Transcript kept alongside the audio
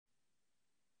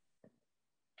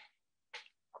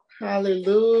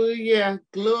Hallelujah.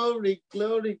 Glory,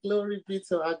 glory, glory be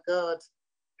to our God.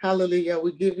 Hallelujah.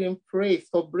 We give him praise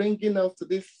for bringing us to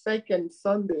this second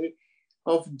Sunday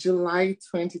of July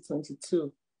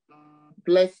 2022.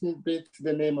 Blessed be to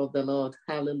the name of the Lord.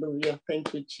 Hallelujah.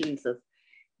 Thank you, Jesus.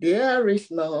 There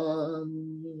is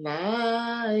none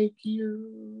like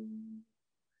you.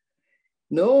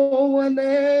 No one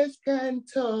else can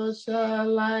touch our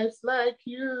lives like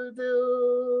you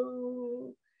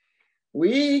do.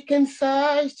 We can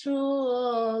search through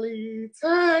all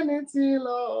eternity,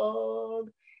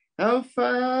 Lord, and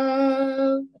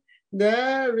find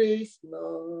there is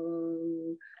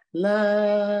none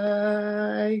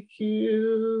like you.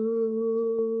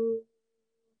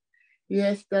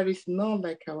 Yes, there is none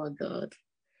like our God.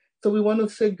 So we want to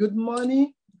say good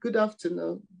morning, good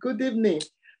afternoon, good evening,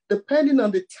 depending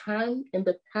on the time and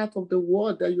the part of the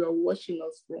world that you are watching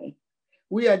us from.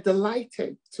 We are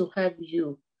delighted to have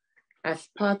you as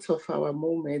part of our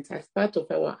moment, as part of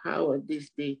our hour this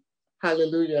day.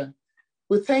 Hallelujah.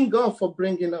 We thank God for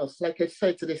bringing us, like I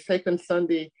said, to the second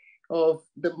Sunday of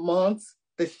the month,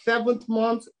 the 7th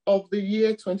month of the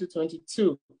year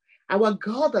 2022. Our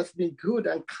God has been good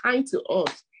and kind to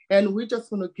us, and we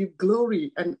just want to give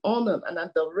glory and honor and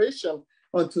adoration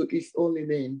unto his holy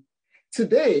name.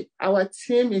 Today, our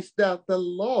theme is that the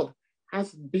Lord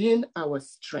has been our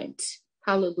strength.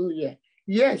 Hallelujah.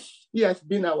 Yes, he has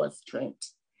been our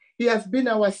strength. He has been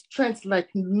our strength like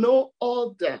no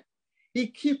other. He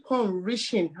keeps on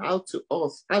reaching out to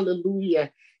us.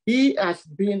 Hallelujah. He has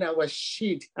been our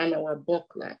shield and our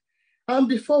buckler. And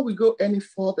before we go any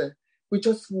further, we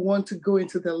just want to go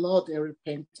into the Lord in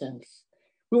repentance.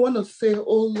 We want to say,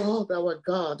 oh Lord, our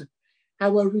God,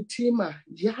 our Redeemer,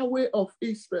 Yahweh of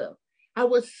Israel,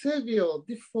 our Savior,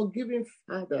 the forgiving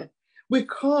Father. We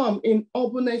come in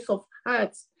humbleness of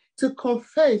heart to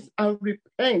confess and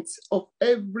repent of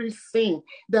every sin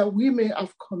that we may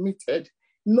have committed,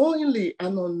 knowingly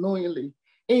and unknowingly,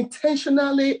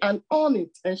 intentionally and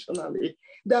unintentionally,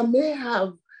 that may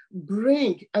have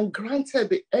bring and granted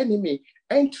the enemy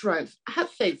entrance,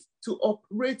 access to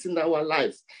operate in our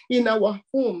lives, in our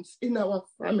homes, in our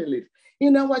families,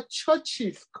 in our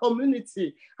churches,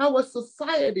 community, our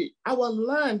society, our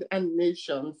land and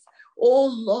nations. Oh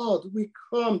Lord, we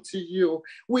come to you.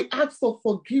 We ask for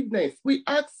forgiveness. We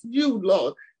ask you,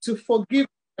 Lord, to forgive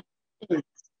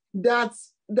that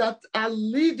are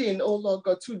leading, oh Lord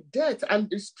God, to death and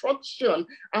destruction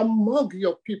among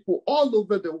your people all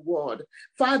over the world.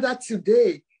 Father,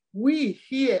 today, we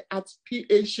here at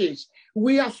PHH,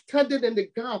 we are standing in the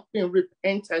gap in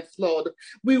repentance, Lord.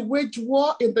 We wage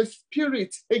war in the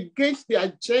spirit against the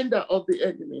agenda of the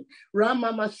enemy.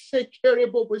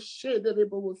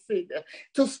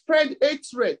 To spread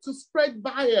hatred, to spread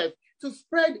bias, to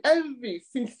spread envy,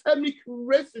 systemic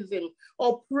racism,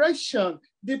 oppression,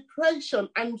 depression,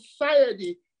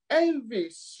 anxiety, envy,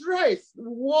 stress,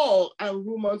 war, and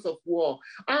rumors of war.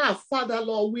 Father,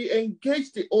 Lord, we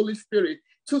engage the Holy Spirit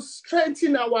to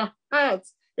strengthen our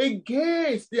hearts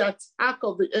against the attack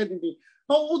of the enemy,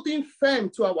 holding firm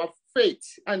to our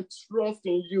faith and trust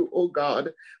in you, oh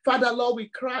God. Father, Lord, we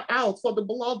cry out for the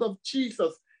blood of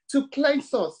Jesus to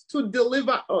cleanse us, to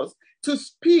deliver us, to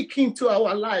speak into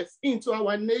our lives, into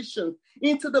our nation,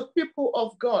 into the people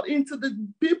of God, into the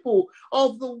people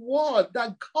of the world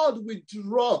that God will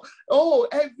draw. Oh,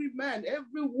 every man,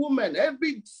 every woman,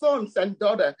 every sons and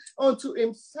daughter unto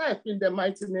himself in the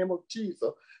mighty name of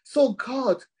Jesus. So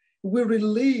God, we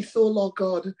release, oh Lord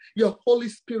God, your Holy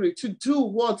Spirit to do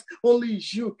what only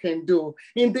you can do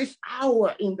in this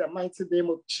hour in the mighty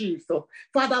name of Jesus.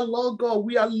 Father, Lord God,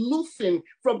 we are loosened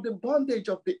from the bondage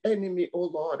of the enemy, oh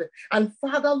Lord. And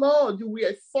Father, Lord, we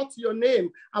exalt your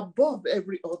name above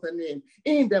every other name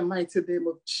in the mighty name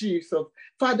of Jesus.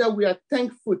 Father, we are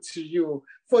thankful to you,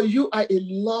 for you are a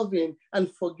loving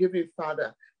and forgiving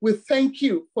Father. We thank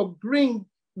you for being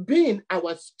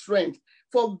our strength,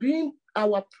 for being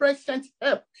our present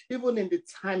help, even in the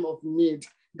time of need.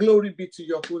 Glory be to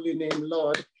your holy name,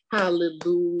 Lord.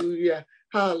 Hallelujah.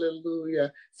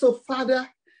 Hallelujah. So, Father,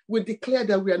 we declare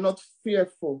that we are not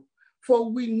fearful, for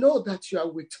we know that you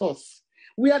are with us.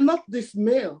 We are not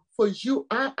dismayed, for you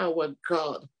are our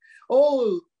God.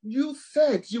 Oh, you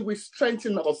said you will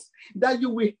strengthen us, that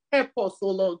you will help us, oh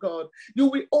Lord God. You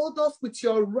will hold us with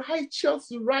your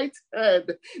righteous right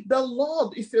hand. The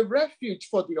Lord is a refuge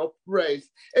for the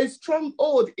oppressed, a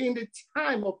stronghold in the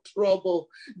time of trouble.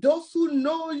 Those who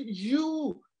know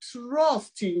you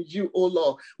trust in you, O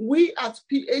Lord. We at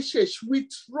PHH, we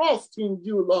trust in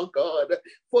you, Lord God.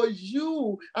 For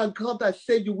you are God that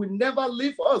said you will never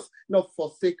leave us nor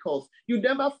forsake us. You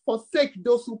never forsake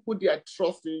those who put their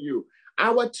trust in you.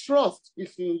 Our trust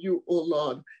is in you, O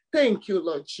Lord. Thank you,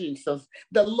 Lord Jesus.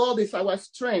 The Lord is our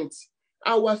strength,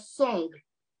 our song.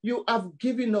 You have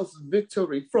given us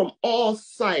victory from all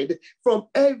sides, from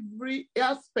every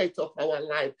aspect of our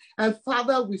life. And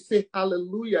Father, we say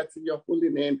hallelujah to your holy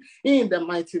name in the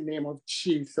mighty name of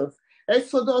Jesus.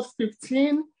 Exodus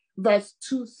 15 verse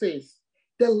 2 says,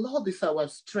 the Lord is our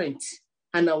strength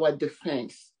and our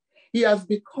defense. He has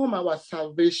become our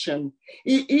salvation.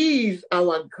 He is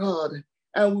our God,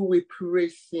 and we will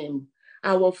praise him.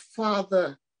 Our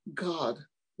Father, God,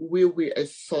 we will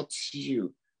exalt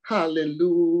you.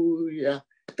 Hallelujah.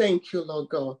 Thank you, Lord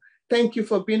God. Thank you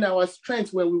for being our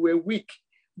strength when we were weak.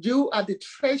 You are the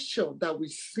treasure that we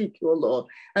seek, O Lord,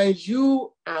 and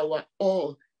you are our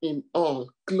all in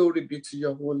all. Glory be to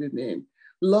your holy name.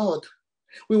 Lord,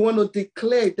 we want to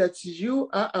declare that you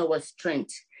are our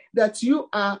strength, that you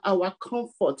are our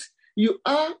comfort, you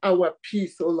are our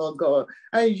peace, O Lord God,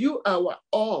 and you are our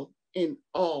all in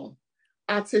all.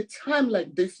 At a time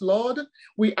like this, Lord,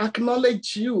 we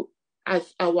acknowledge you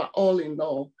as our all in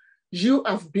all. You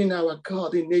have been our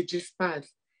God in ages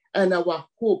past and our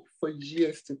hope for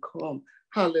years to come.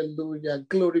 Hallelujah.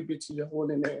 Glory be to your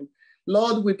holy name.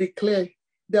 Lord, we declare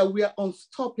that we are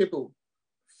unstoppable,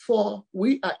 for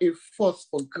we are a force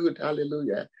for good.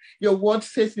 Hallelujah. Your word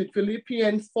says in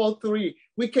Philippians 4:3,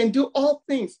 we can do all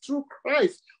things through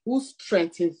Christ who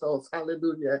strengthens us.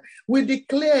 Hallelujah. We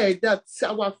declare that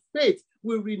our faith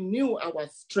will renew our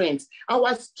strength.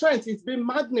 Our strength is being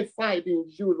magnified in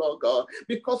you, Lord God,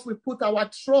 because we put our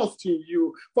trust in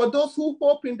you. For those who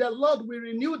hope in the Lord will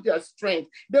renew their strength.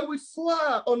 They will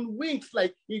soar on wings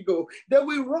like eagle. They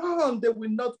will run, they will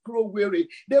not grow weary.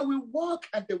 They will walk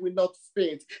and they will not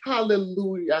faint.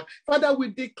 Hallelujah. Father, we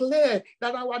declare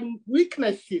that our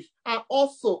weaknesses are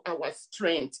also our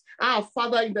strength. Our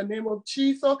Father, in the name of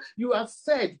Jesus, you have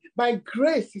said, my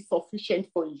grace is sufficient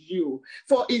for you,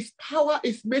 for his power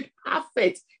is made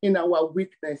perfect in our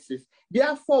weaknesses.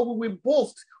 Therefore, we will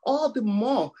boast all the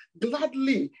more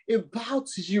gladly about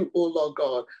you, O Lord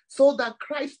God, so that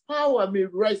Christ's power may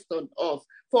rest on us.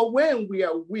 For when we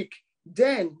are weak,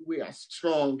 then we are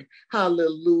strong.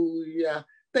 Hallelujah.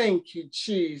 Thank you,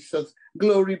 Jesus.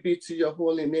 Glory be to your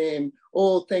holy name.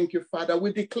 Oh, thank you, Father.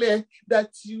 We declare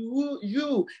that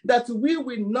that we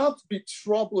will not be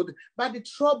troubled by the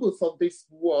troubles of this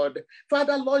world.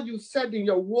 Father, Lord, you said in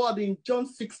your word in John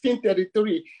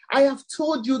 16:33, I have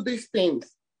told you these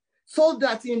things so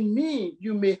that in me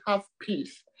you may have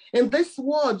peace. In this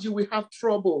world you will have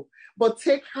trouble, but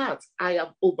take heart, I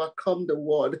have overcome the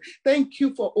world. Thank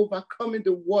you for overcoming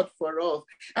the world for us.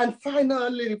 And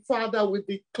finally, Father, we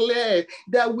declare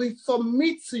that we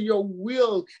submit to your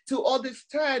will, to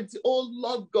understand, oh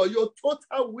Lord God, your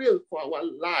total will for our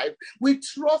life. We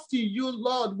trust in you,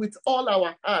 Lord, with all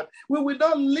our heart. We will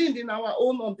not lean in our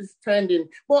own understanding,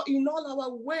 but in all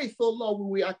our ways, oh Lord,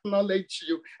 we will acknowledge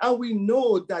you, and we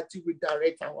know that you will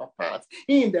direct our path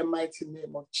in the mighty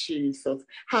name of Jesus.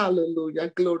 Hallelujah.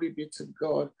 Glory be to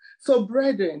God. So,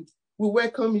 brethren, we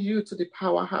welcome you to the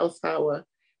Powerhouse Hour,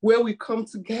 where we come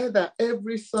together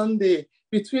every Sunday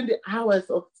between the hours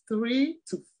of 3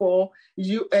 to 4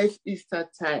 U.S. Eastern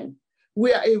Time.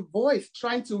 We are a voice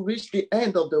trying to reach the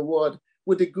end of the world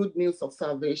with the good news of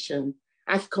salvation,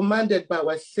 as commanded by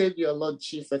our Savior, Lord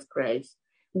Jesus Christ.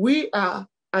 We are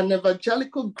an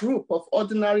evangelical group of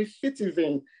ordinary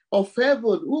citizens of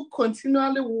heaven who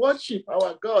continually worship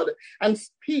our God and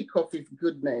speak of his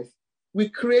goodness. We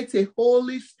create a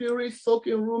Holy Spirit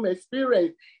soaking room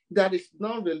experience that is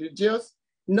non-religious,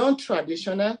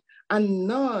 non-traditional, and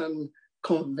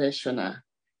non-conventional.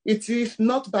 It is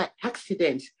not by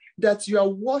accident that you are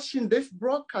watching this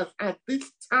broadcast at this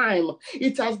time.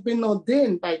 It has been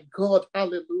ordained by God.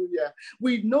 Hallelujah.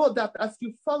 We know that as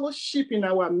you fellowship in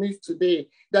our midst today,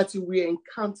 that you will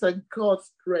encounter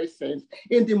God's presence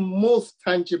in the most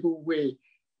tangible way.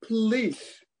 Please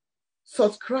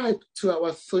subscribe to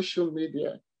our social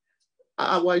media,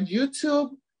 our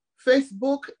YouTube,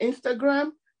 Facebook,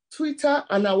 Instagram, Twitter,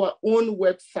 and our own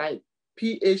website,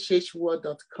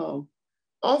 phhworld.com.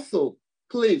 Also,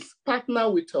 please partner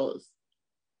with us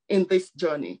in this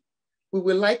journey. We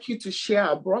would like you to share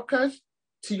our broadcast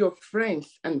to your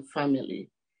friends and family.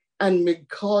 And may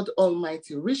God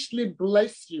Almighty richly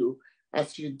bless you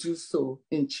as you do so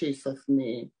in Jesus'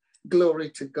 name.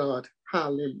 Glory to God.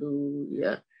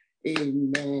 Hallelujah.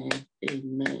 Amen.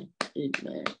 Amen.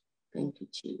 Amen. Thank you,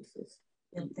 Jesus.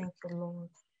 And thank you, Lord.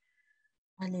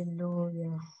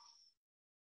 Hallelujah.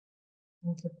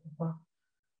 Thank you, Papa.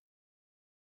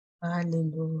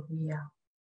 Hallelujah.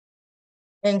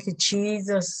 Thank you,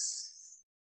 Jesus.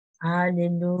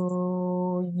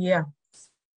 Hallelujah.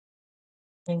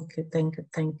 Thank you, thank you,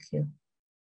 thank you.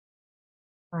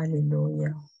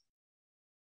 Hallelujah.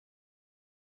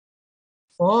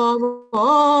 For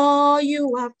all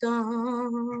you have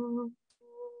done,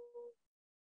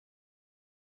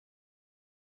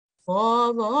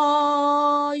 for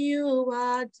all you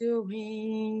are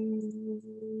doing,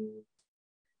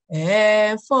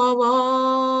 and for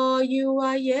all you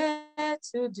are yet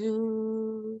to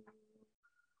do,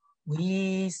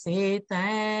 we say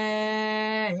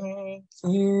thank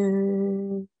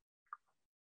you.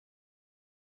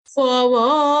 For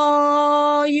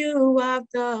all you have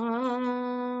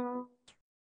done,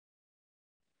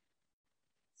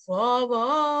 for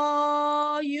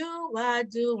all you are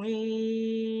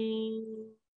doing,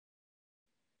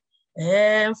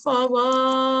 and for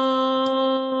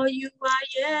all you are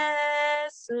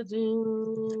yet to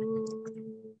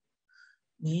do,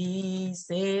 we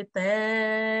say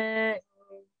thank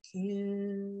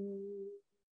you.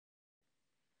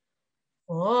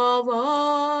 For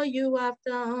all you have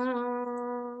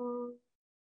done,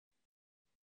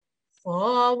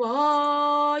 for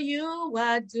all you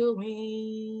are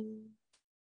doing,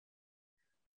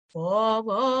 for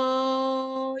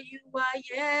all you are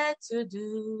yet to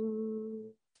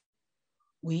do,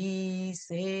 we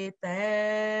say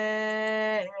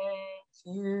thank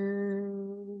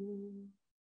you.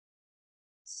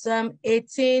 Psalm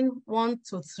 18,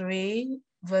 1-3,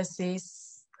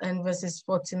 verses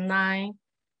 49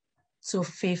 to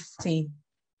 50.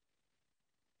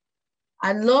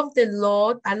 I love the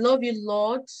Lord. I love you,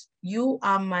 Lord. You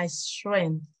are my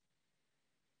strength.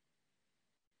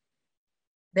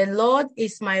 The Lord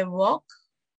is my rock,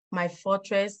 my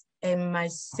fortress, and my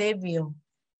savior.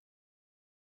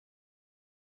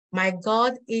 My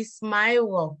God is my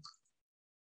rock.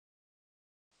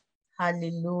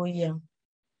 Hallelujah.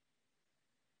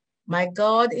 My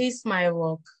God is my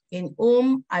rock, in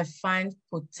whom I find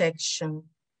protection.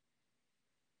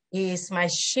 He is my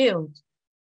shield,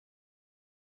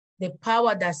 the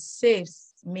power that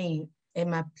saves me in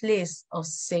my place of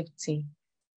safety.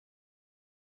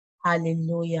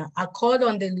 Hallelujah. I called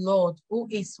on the Lord, who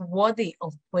is worthy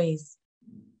of praise,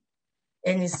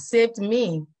 and he saved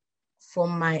me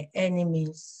from my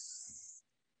enemies.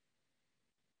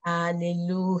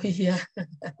 Hallelujah.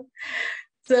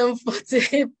 Psalm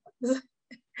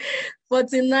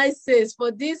 49 says,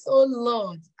 for this, O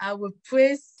Lord, I will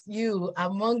praise you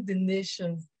among the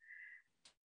nations.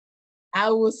 I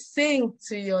will sing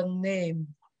to your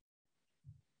name.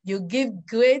 You give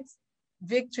great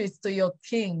victories to your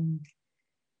king.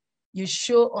 You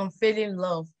show unfailing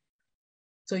love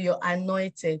to your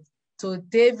anointed, to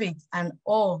David and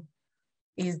all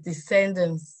his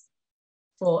descendants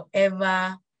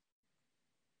forever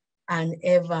and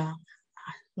ever. I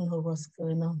don't know what's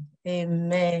going on.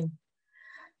 Amen.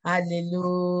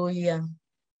 Hallelujah.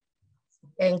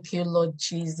 Thank you, Lord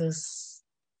Jesus.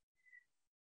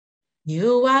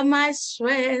 You are my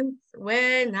strength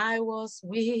when I was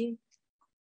weak.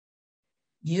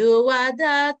 You are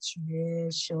the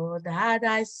treasure that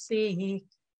I seek.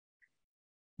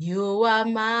 You are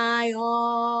my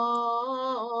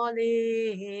all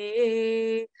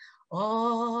in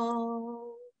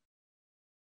all.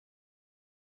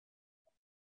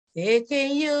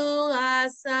 Taking you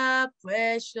as a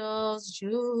precious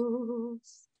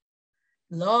juice,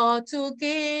 Lord, to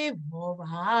give up,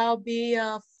 I'll be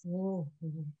a fool.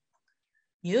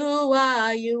 You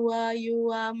are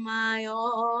my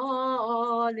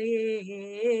all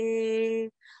in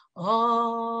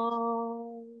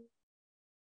all.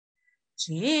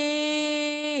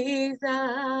 Jesus,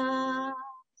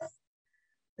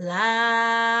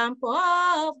 Lamb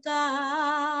of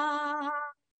God,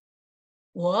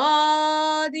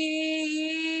 worthy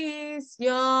is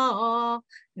your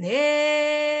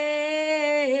name.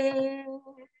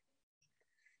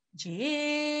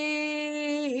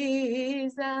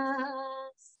 Jesus,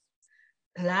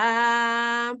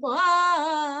 Lamb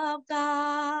of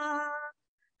God,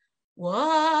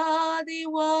 worthy,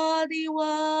 worthy,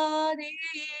 worthy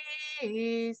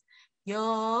is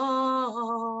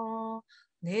your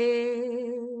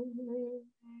name.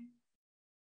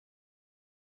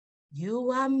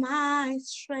 You are my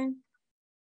strength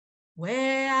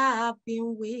where I've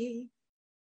been weak.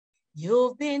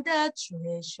 You've been the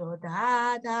treasure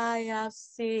that I have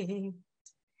seen.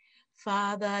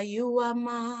 Father, you are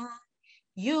my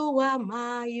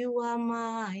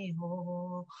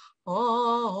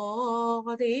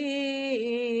all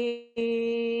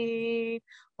in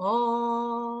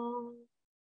all.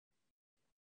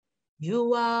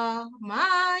 You are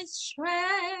my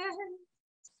strength.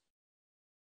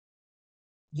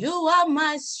 You are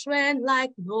my strength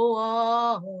like no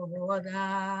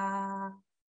other.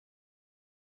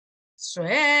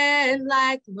 Strength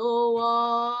like no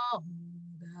other.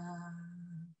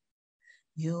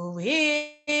 You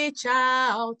reach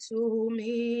out to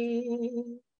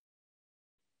me.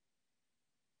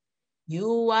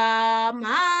 You are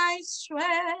my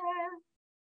strength.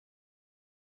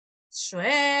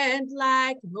 Strength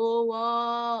like no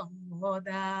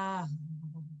other.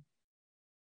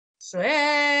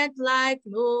 Strength like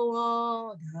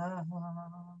no other.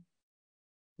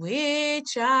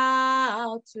 Reach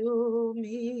out to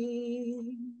me.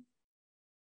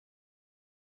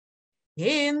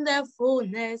 In the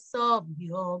fullness of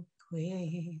your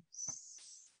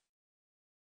grace.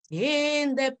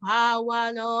 In the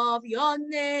power of your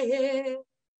name.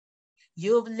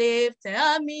 You've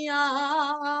lifted me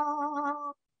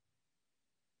up.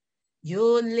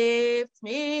 You lift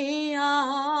me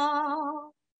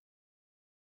up.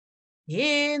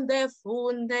 In the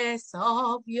fullness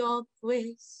of your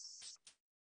grace,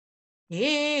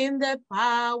 in the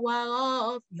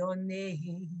power of your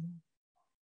name,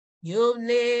 you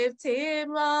lift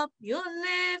him up, you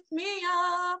lift me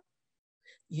up,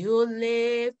 you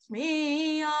lift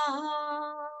me up.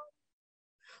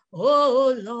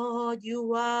 Oh Lord,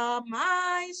 you are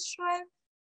my strength,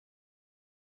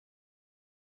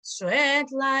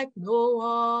 strength like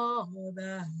no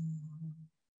other.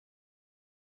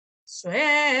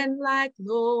 Strength like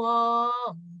no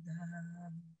other.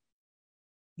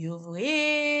 You've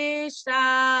reached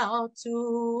out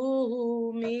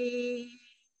to me.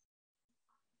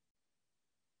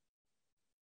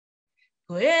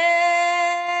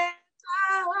 Great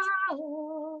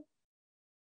God.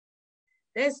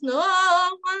 There's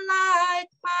no one like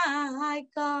my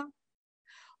God.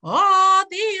 All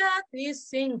the earth is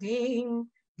singing,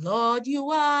 Lord,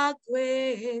 you are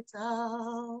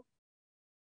greater.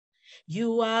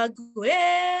 You are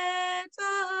greater.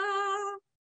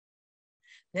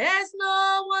 There's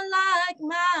no one like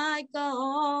my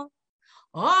God.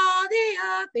 All the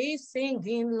earth is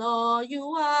singing, Lord, you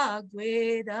are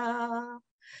greater.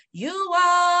 You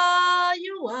are.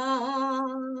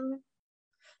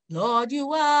 Lord,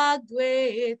 you are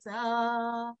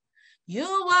greater.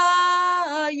 You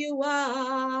are.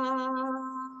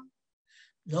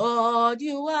 Lord,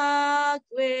 you are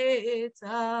greater.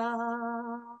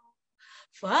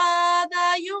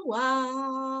 Father, you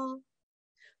are.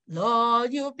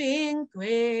 Lord, you've been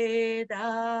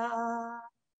greater.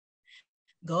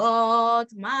 God,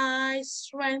 my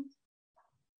strength.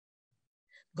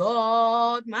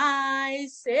 God, my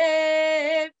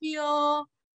Savior.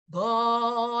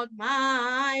 God,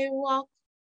 my rock.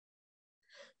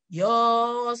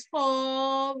 Yours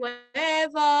forever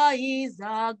is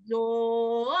the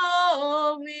glory,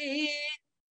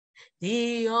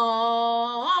 the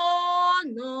honor,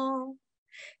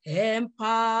 and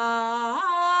power.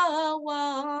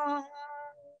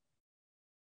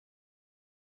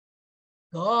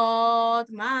 God,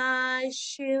 my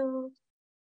shield.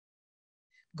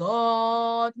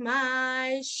 God,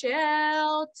 my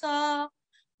shelter.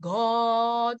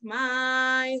 God,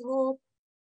 my hope.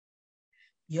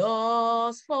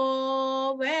 Yours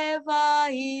forever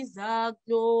is the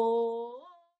glory.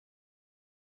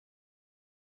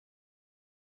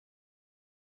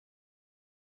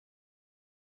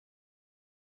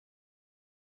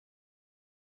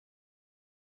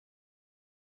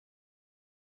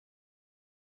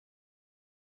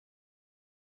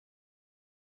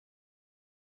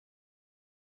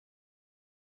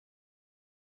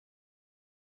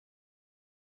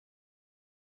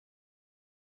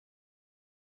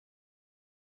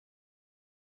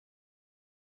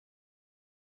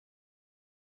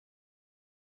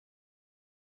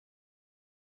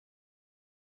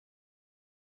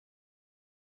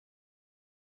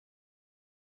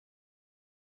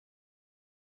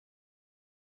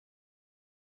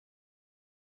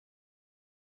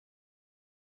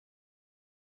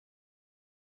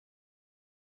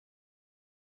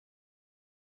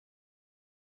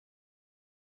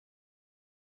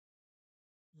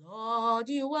 Lord,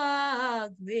 you are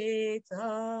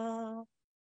greater.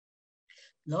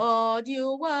 Lord,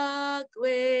 you are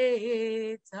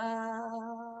greater.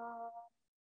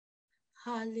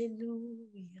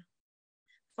 Hallelujah.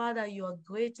 Father, you are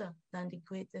greater than the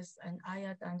greatest and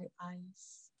higher than the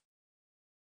highest.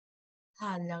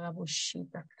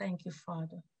 Thank you,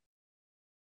 Father.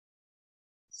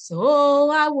 So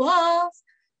I was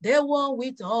the one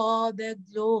with all the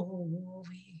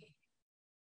glory.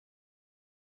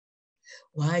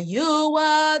 Why you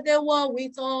are the one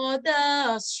with all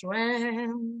the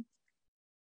strength,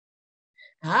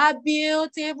 a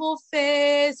beautiful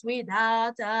face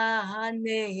without a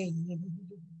name,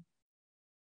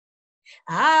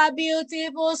 a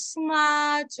beautiful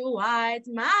smile to hide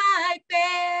my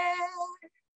pain.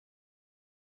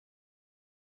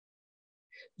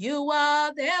 You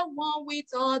are the one with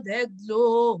all the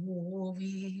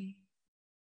glory.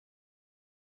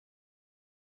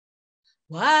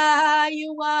 Why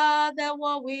you are the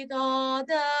one with all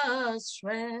the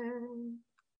strength.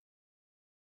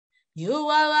 You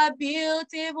are a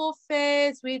beautiful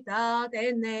face without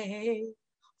a name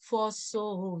for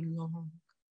so long.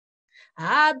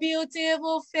 A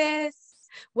beautiful face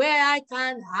where I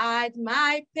can hide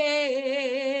my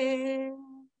pain.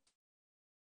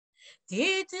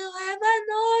 Did you ever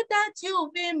know that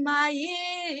you've been my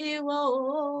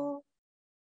hero?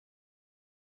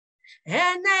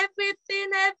 And everything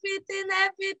that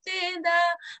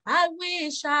I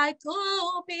wish I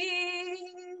could be.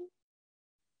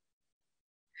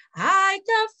 I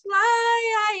can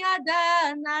fly higher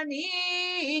than an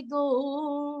eagle.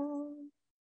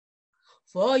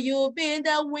 For you've been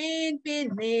the wind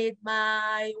beneath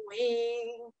my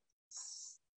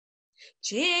wings.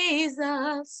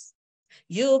 Jesus,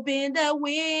 you've been the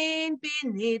wind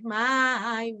beneath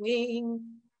my wings.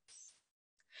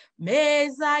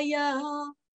 Messiah,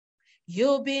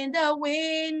 you've been the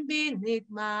wind beneath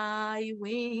my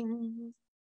wings.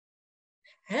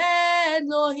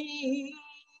 Elohim,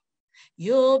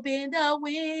 you've been the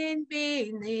wind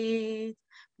beneath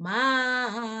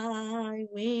my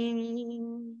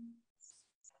wings.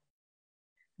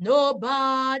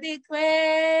 Nobody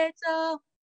greater.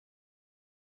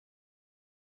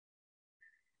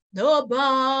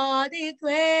 Nobody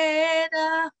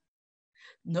greater.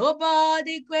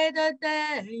 Nobody greater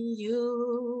than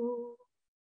you.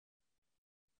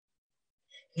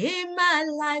 In my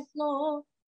life, Lord,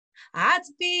 at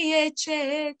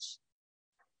PHH,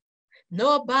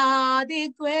 nobody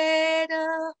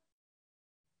greater.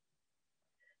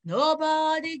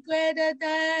 Nobody greater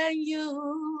than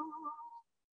you.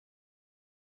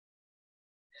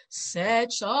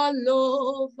 Search all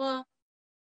over,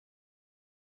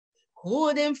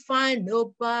 couldn't find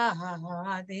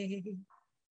nobody.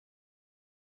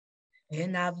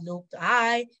 And I've looked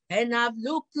high and I've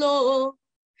looked low,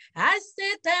 I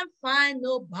still can't find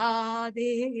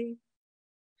nobody.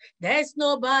 There's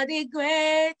nobody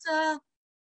greater.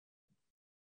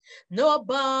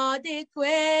 Nobody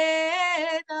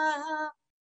greater.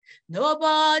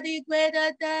 Nobody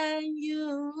greater than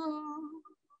you.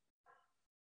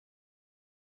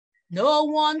 No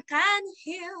one can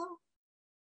heal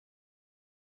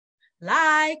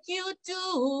like you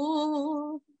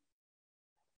do.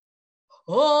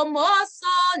 Oh, most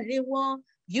holy one,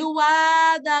 you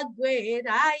are the great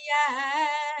I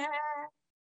am.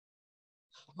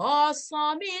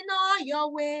 Awesome in all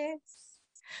your ways,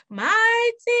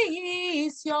 mighty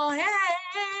is your hand.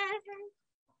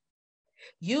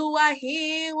 You are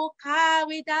he who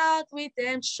carried out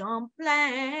redemption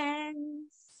plans.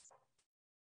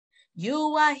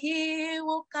 You are he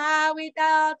who carried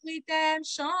out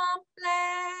redemption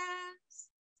plans.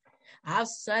 I've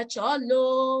searched all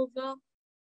over,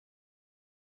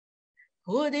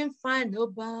 couldn't find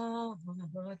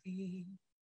nobody.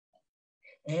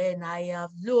 And I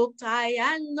have looked high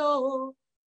and low,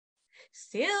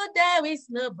 still there is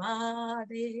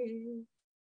nobody.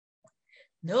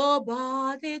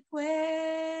 Nobody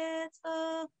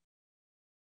greater.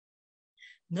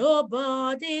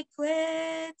 Nobody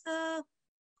greater.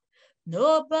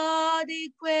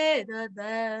 Nobody greater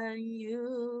than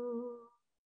you.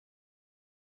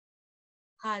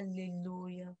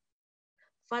 Hallelujah.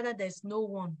 Father, there's no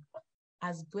one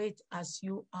as great as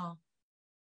you are.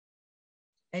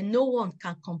 And no one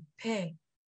can compare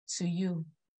to you.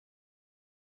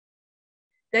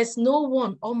 There's no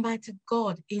one, Almighty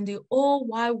God, in the whole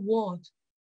wide world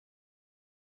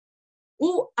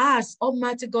who has,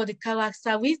 Almighty God, the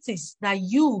characteristics that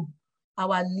you,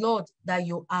 our Lord, that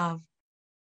you have.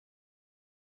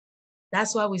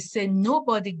 That's why we say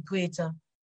nobody greater.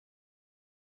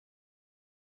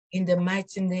 In the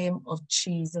mighty name of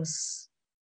Jesus.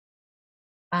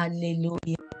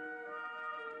 Hallelujah.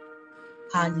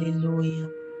 Hallelujah.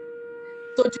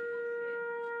 So,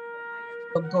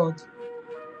 God,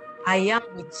 I am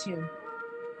with you.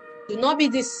 Do not be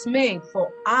dismayed,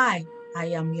 for I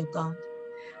am your God.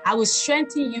 I will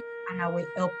strengthen you and I will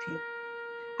help you.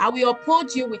 I will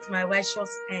uphold you with my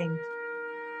righteous hand.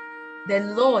 The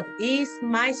Lord is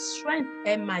my strength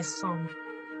and my song.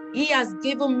 He has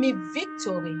given me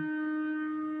victory.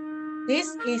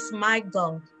 This is my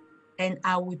God, and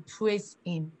I will praise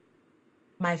him,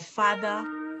 my Father,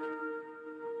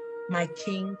 my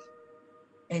King,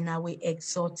 and I will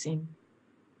exalt him.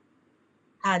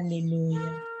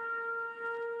 Hallelujah.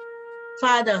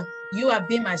 Father, you have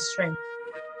been my strength,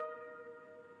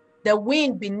 the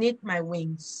wind beneath my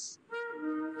wings.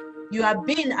 You have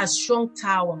been a strong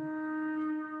tower,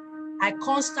 a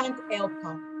constant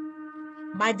helper,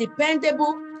 my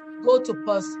dependable go-to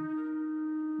person.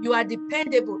 You are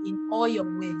dependable in all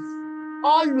your ways,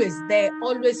 always there,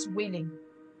 always willing,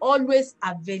 always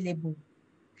available.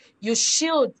 You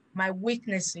shield my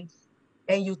weaknesses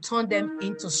and you turn them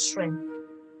into strength.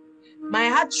 My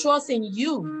heart trusts in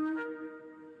you.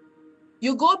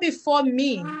 You go before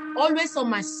me, always on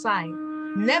my side,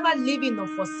 never leaving or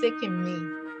forsaking me.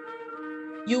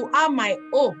 You are my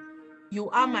hope. You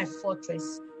are my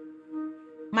fortress,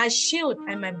 my shield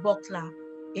and my buckler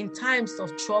in times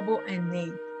of trouble and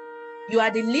need. You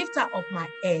are the lifter of my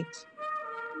head.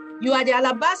 You are the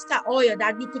alabaster oil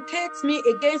that lubricates me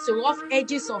against the rough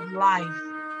edges of life.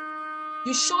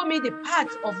 You show me the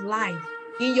path of life.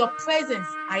 In your presence,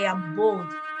 I am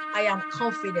bold. I am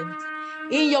confident.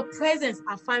 In your presence,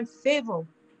 I find favor,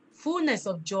 fullness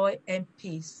of joy and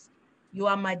peace. You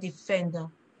are my defender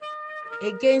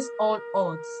against all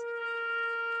odds.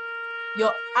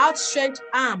 Your outstretched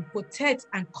arm protects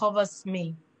and covers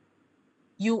me.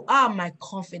 You are my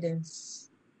confidence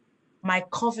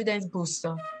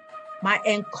booster, my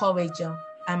encourager,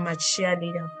 and my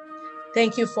cheerleader.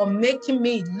 Thank you for making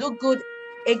me look good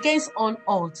against all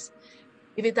odds.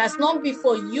 If it has not been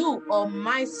for you on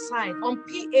my side, on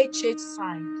PHH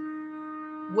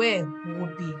side, where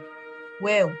would be?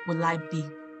 Where will I be?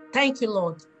 Thank you,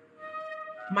 Lord,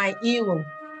 my hero,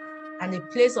 and a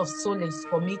place of solace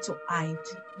for me to hide.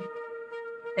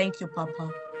 Thank you,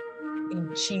 Papa.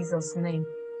 In Jesus' name,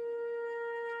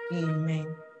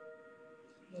 amen.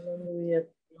 Hallelujah.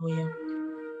 Hallelujah.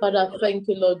 Father, thank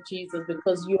you, Lord Jesus,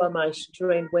 because you are my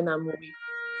strength when I'm weak.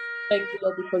 Thank you,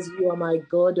 Lord, because you are my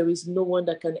God. There is no one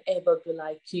that can ever be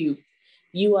like you.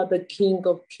 You are the King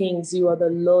of Kings. You are the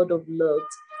Lord of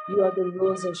Lords. You are the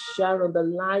Rose of Sharon, the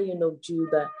Lion of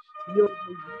Judah. You are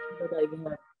the one that I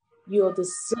have. You are the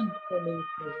seed coming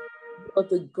from. You are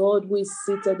the God who is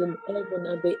seated in heaven,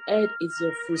 and the earth is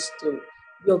your footstool.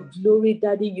 Your glory,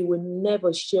 Daddy, you will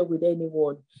never share with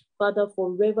anyone. Father,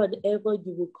 forever and ever,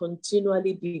 you will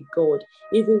continually be God.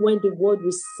 Even when the world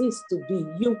will cease to be,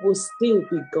 you will still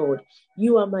be God.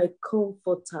 You are my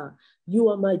comforter. You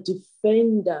are my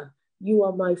defender. You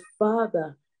are my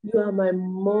father. You are my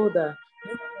mother.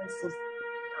 You are my sustainer.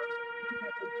 You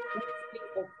are the best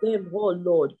thing of them all,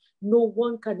 Lord. No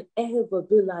one can ever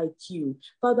be like you.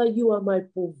 Father, you are my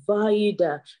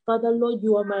provider. Father, Lord,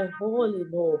 you are my all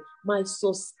in all, my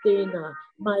sustainer,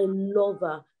 my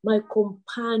lover, my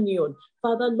companion.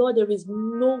 Father, Lord, there is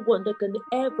no one that can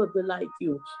ever be like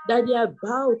you. Daddy, I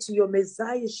bow to your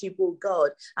messiahship, oh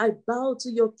God. I bow to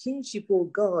your kingship, oh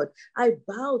God. I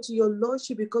bow to your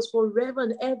lordship, because forever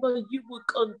and ever you will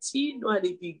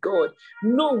continually be God.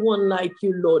 No one like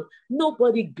you, Lord.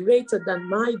 Nobody greater than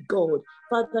my God.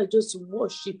 Father, I just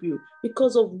worship you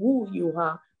because of who you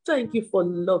are. Thank you for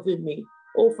loving me.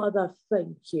 Oh, Father,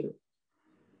 thank you.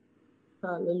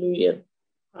 Hallelujah.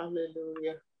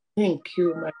 Hallelujah. Thank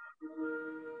you,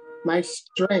 my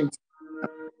strength.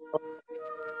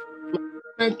 My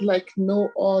strength like no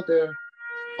other,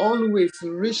 always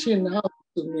reaching out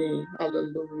to me.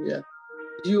 Hallelujah.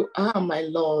 You are my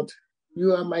Lord.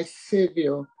 You are my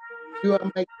Savior. You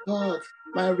are my God,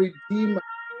 my Redeemer.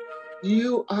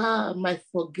 You are my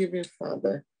forgiving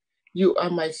Father. You are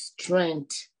my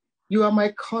strength. You are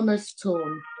my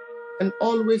cornerstone, and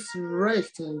always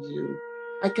rest on you.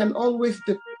 I can always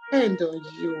depend on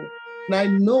you. And I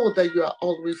know that you are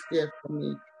always there for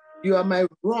me. You are my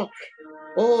rock.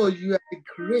 Oh, you are the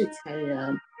great I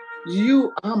am.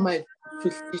 You are my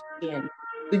physician,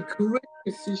 the great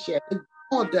physician, the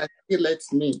God that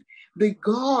healeth me, the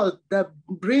God that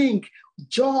brings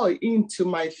joy into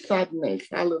my sadness.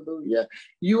 Hallelujah.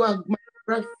 You are my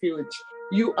refuge.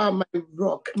 You are my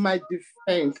rock, my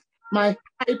defense, my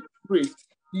high priest.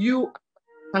 You are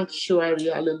my sanctuary.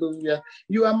 Hallelujah.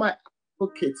 You are my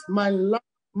advocate, my light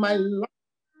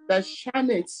that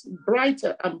shines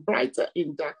brighter and brighter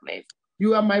in darkness.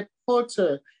 You are my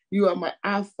porter. You are my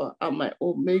Alpha and my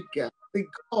Omega, the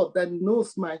God that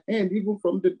knows my end even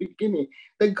from the beginning,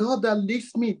 the God that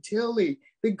leads me daily,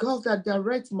 the God that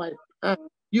directs my path.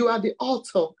 You are the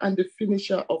author and the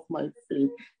finisher of my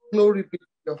faith. Glory be to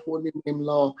your holy name,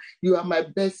 Lord. You are my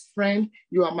best friend.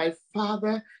 You are my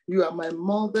father. You are my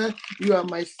mother. You are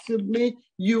my sibling.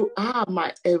 You are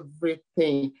my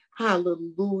everything.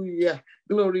 Hallelujah.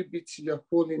 Glory be to your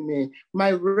holy name.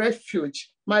 My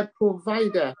refuge, my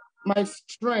provider, my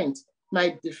strength,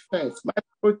 my defense, my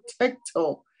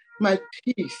protector, my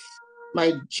peace,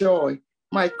 my joy,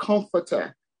 my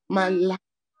comforter, my life,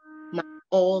 my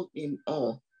all in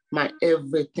all, my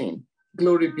everything.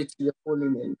 Glory be to your holy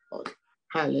name, Lord.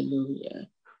 Hallelujah.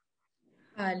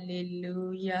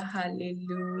 Hallelujah.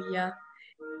 Hallelujah.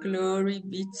 Glory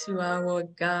be to our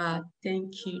God.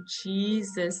 Thank you,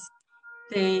 Jesus.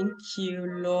 Thank you,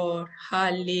 Lord.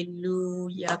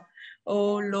 Hallelujah.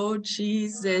 Oh, Lord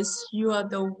Jesus, you are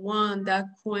the one that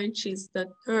quenches the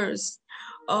thirst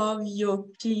of your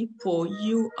people.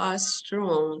 You are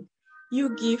strong.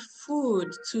 You give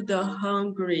food to the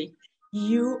hungry.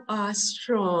 You are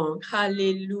strong.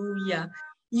 Hallelujah.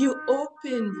 You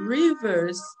open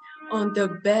rivers on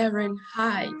the barren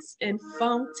heights and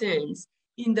fountains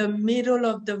in the middle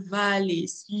of the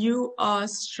valleys. You are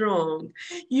strong.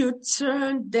 You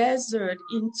turn desert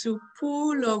into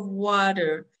pool of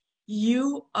water.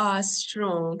 You are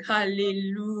strong.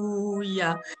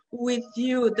 Hallelujah. With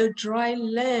you, the dry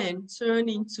land turn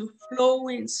into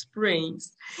flowing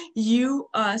springs. You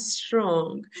are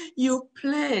strong. You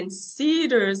plant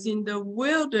cedars in the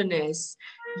wilderness.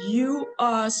 You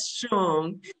are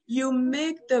strong. You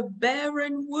make the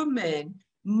barren woman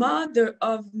mother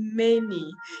of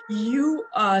many. You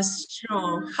are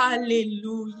strong.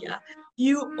 Hallelujah.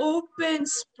 You open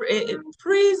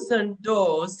prison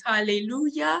doors.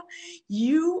 Hallelujah.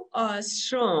 You are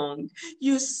strong.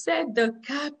 You set the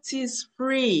captives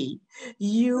free.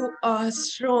 You are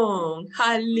strong.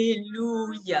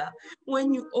 Hallelujah.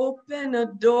 When you open a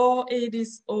door, it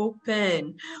is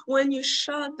open. When you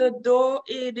shut the door,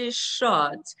 it is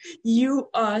shut. You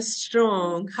are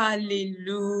strong.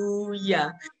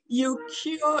 Hallelujah. You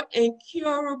cure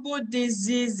incurable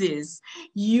diseases.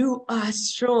 You are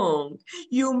strong.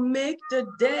 You make the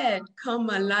dead come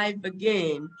alive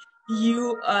again.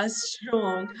 You are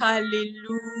strong.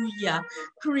 Hallelujah.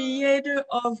 Creator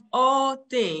of all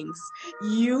things.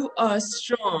 You are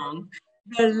strong.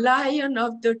 The Lion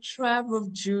of the tribe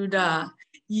of Judah.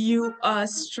 You are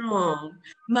strong.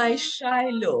 My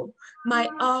Shiloh, my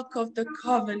Ark of the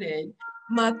Covenant,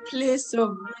 my place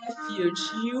of refuge.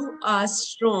 You are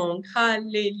strong.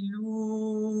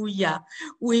 Hallelujah.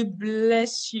 We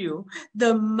bless you.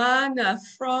 The manna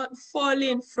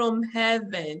falling from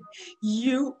heaven.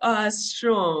 You are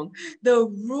strong. The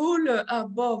ruler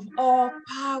above all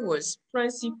powers,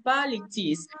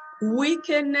 principalities,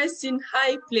 wickedness in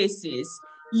high places.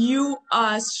 You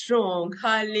are strong.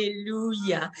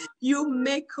 Hallelujah. You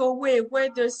make a way where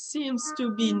there seems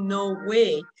to be no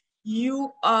way.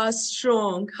 You are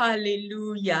strong.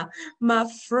 Hallelujah. My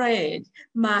friend,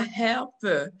 my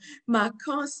helper, my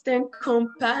constant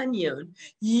companion.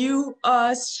 You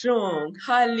are strong.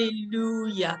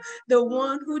 Hallelujah. The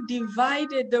one who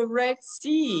divided the Red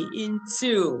Sea in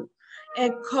two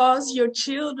and caused your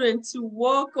children to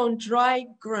walk on dry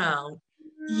ground.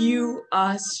 You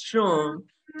are strong.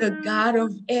 The God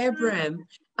of Abraham,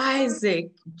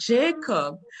 Isaac,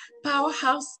 Jacob,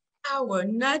 powerhouse tower,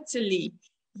 Natalie,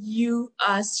 you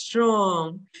are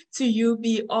strong. To you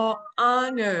be all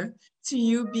honor. To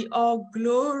you be all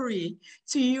glory.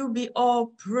 To you be all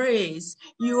praise.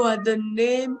 You are the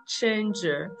name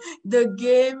changer, the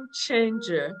game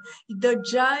changer, the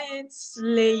giant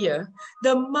slayer,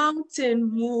 the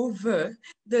mountain mover,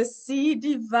 the sea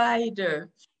divider.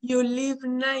 You leave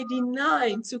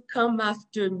 99 to come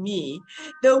after me,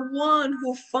 the one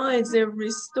who finds and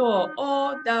restores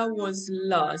all that was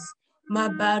lost. My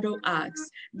battle axe,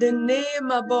 the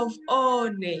name above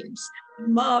all names,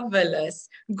 marvelous,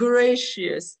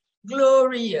 gracious,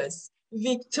 glorious,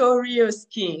 victorious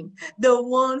King, the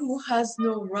one who has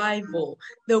no rival,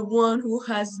 the one who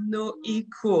has no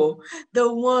equal,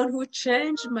 the one who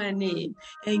changed my name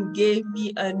and gave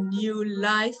me a new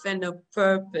life and a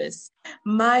purpose.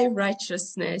 My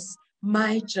righteousness,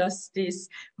 my justice,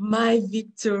 my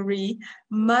victory,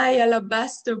 my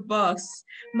alabaster box,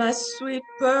 my sweet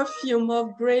perfume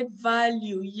of great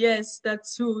value. Yes,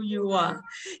 that's who you are.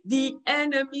 The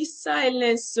enemy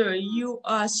silencer, you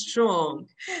are strong.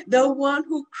 The one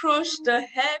who crushed the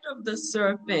head of the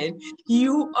serpent,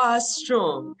 you are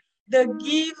strong. The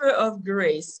giver of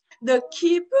grace, the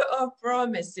keeper of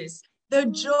promises, the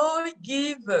joy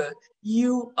giver,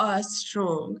 you are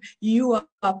strong. You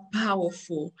are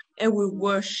powerful, and we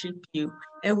worship you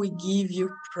and we give you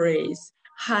praise.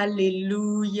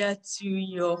 Hallelujah to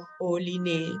your holy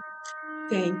name.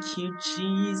 Thank you,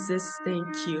 Jesus.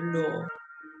 Thank you, Lord.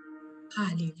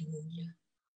 Hallelujah.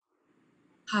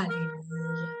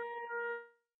 Hallelujah.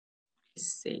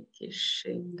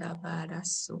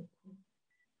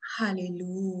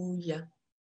 Hallelujah.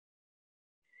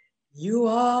 You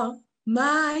are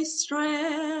my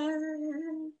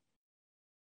strength,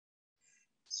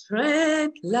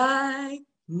 strength like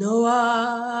no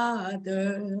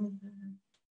other,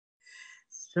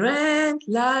 strength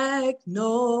like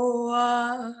no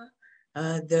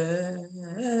other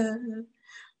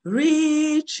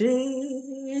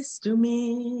reaches to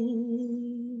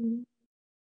me.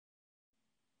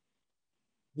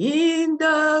 In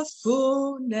the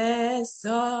fullness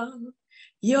of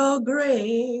your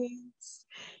grace,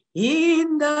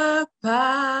 in the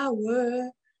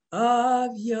power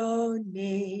of your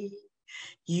name,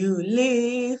 you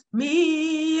lift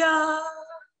me up.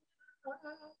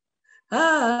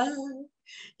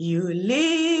 You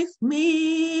lift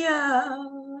me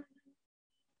up.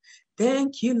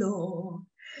 Thank you, Lord.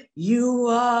 You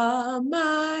are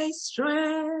my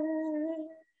strength.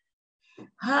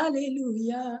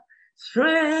 Hallelujah.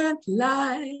 Strength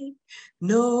like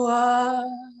no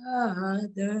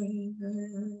other.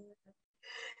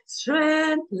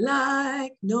 Strength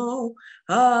like no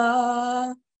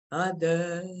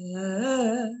other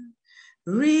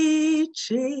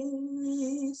reaches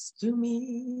to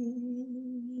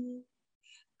me.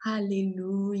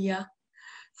 Hallelujah.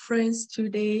 Friends,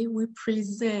 today we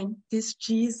present this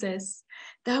Jesus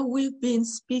that we've been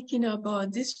speaking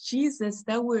about, this Jesus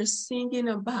that we're singing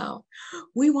about.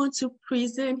 We want to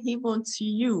present him unto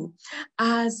you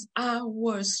as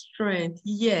our strength.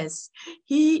 Yes,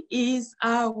 he is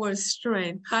our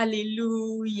strength.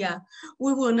 Hallelujah.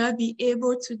 We will not be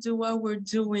able to do what we're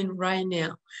doing right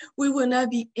now. We will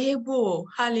not be able,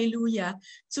 hallelujah,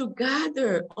 to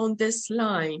gather on this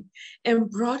line and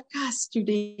broadcast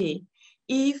today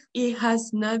if it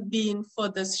has not been for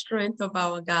the strength of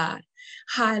our God.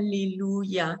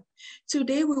 Hallelujah.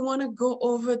 Today we want to go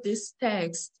over this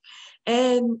text,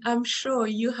 and I'm sure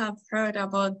you have heard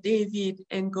about David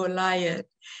and Goliath.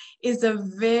 It's a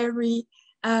very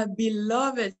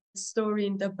beloved story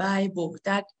in the Bible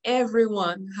that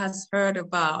everyone has heard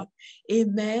about.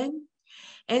 Amen.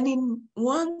 And in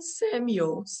 1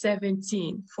 Samuel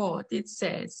 17:4, it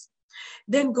says,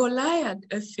 then Goliath,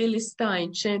 a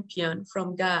Philistine champion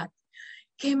from Gath,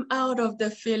 came out of the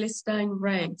Philistine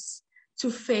ranks to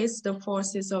face the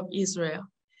forces of Israel.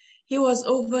 He was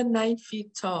over 9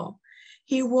 feet tall.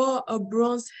 He wore a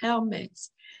bronze helmet,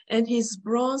 and his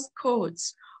bronze coat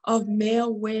of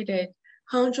mail weighed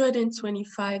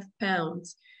 125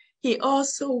 pounds. He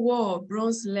also wore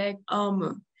bronze leg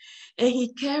armor, and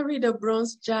he carried a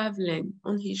bronze javelin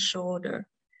on his shoulder.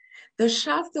 The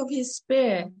shaft of his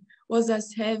spear was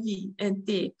as heavy and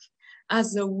thick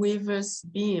as a weaver's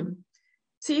beam,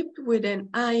 tipped with an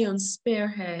iron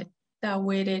spearhead that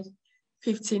weighed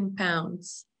 15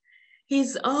 pounds.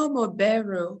 His armor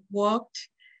bearer walked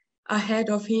ahead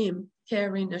of him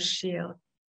carrying a shield.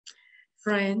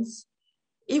 Friends,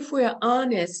 if we are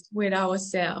honest with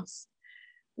ourselves,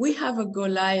 we have a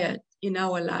Goliath in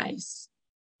our lives,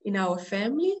 in our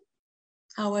family,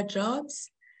 our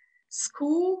jobs,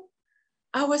 school,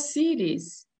 our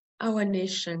cities, our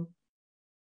nation.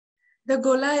 The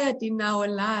Goliath in our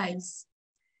lives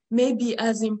may be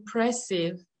as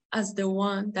impressive as the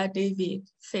one that David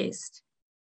faced.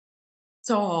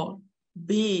 Tall,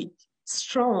 big,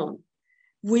 strong,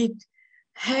 with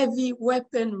heavy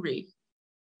weaponry.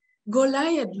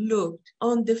 Goliath looked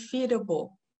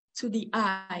undefeatable to the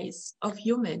eyes of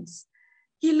humans.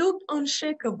 He looked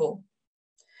unshakable.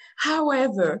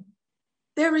 However,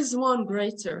 there is one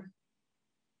greater,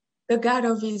 the God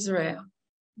of Israel,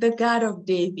 the God of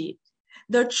David,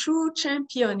 the true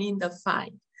champion in the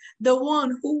fight, the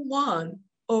one who won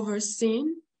over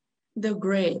sin, the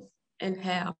grave, and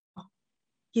hell.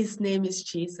 His name is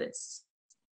Jesus.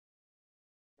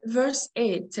 Verse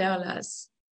 8 tells us,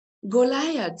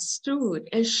 Goliath stood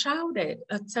and shouted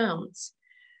a taunt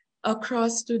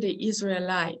across to the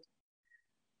Israelite.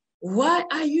 Why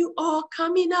are you all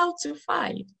coming out to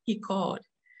fight? He called.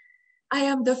 I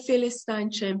am the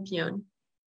Philistine champion,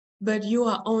 but you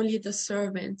are only the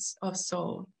servants of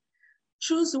Saul.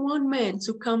 Choose one man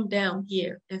to come down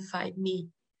here and fight me.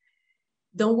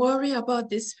 Don't worry about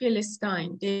this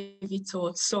Philistine, David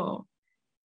told Saul.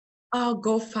 I'll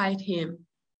go fight him.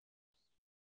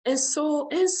 And Saul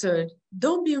answered,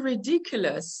 don't be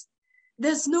ridiculous.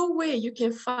 There's no way you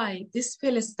can fight this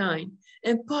Philistine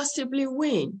and possibly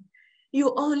win.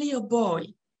 You're only a boy,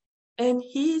 and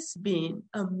he's been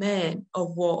a man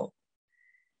of war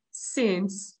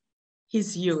since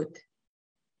his youth.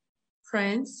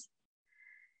 Friends,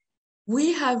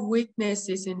 We have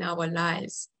weaknesses in our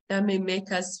lives that may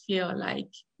make us feel like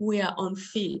we are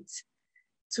unfit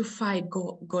to fight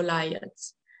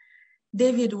Goliath.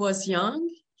 David was young.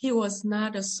 He was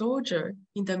not a soldier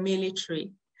in the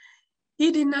military.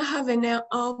 He did not have any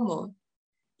armor.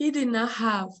 He did not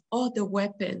have all the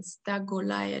weapons that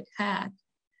Goliath had.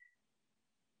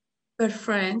 But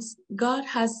friends, God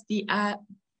has the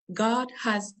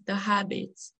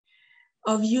habit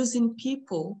of using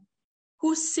people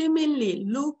who seemingly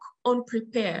look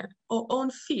unprepared or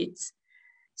unfit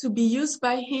to be used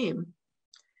by him,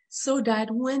 so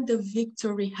that when the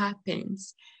victory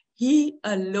happens, he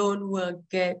alone will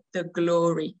get the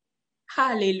glory.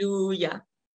 Hallelujah.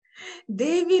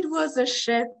 David was a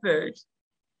shepherd.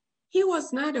 He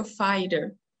was not a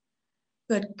fighter,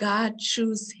 but God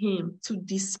chose him to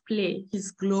display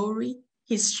his glory,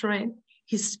 his strength,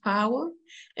 his power,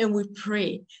 and we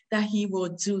pray that he will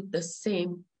do the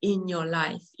same in your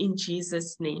life, in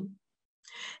Jesus' name.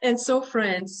 And so,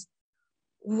 friends,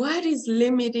 what is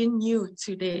limiting you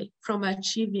today from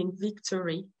achieving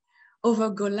victory over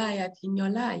Goliath in your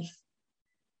life?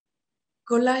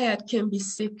 Goliath can be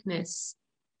sickness.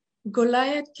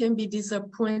 Goliath can be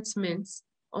disappointment,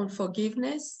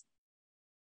 unforgiveness,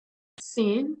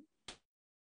 sin,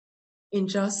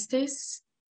 injustice,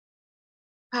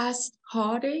 past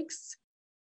heartaches.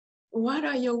 What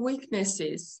are your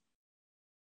weaknesses?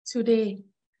 Today,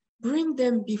 bring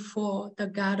them before the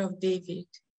God of David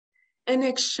and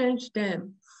exchange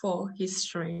them for his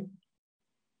strength.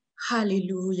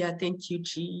 Hallelujah. Thank you,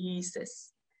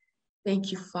 Jesus.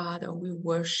 Thank you, Father. We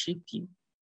worship you.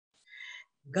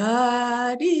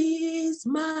 God is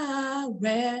my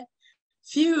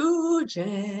refuge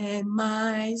and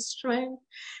my strength,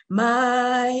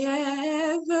 my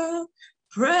ever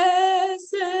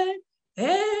present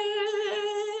help.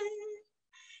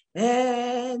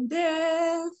 And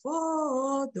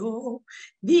therefore, though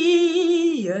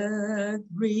the earth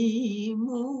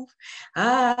remove,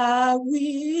 I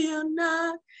will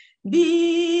not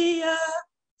be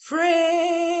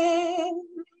afraid.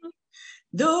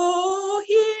 Though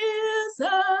hills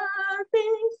are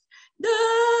big,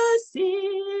 the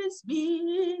seas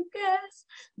biggest,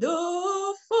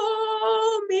 though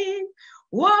foaming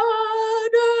water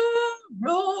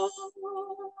roll,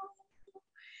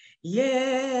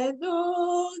 yet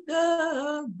though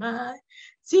the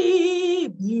mighty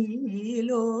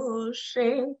billows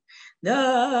shake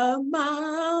the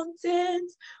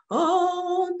mountains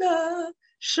on the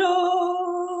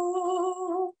shore,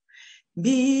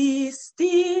 be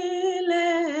still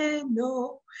and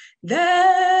know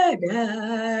that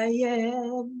I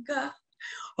am God.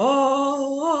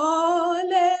 All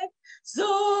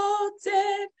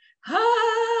exalted high,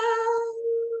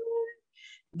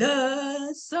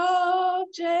 the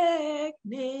subject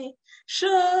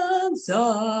nations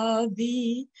of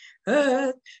the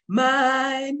earth,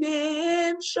 my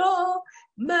name shall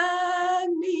magnify.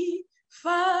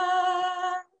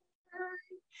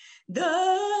 The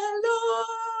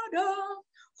Lord of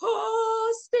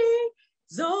hosts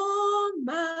is on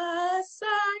my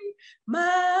side,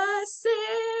 my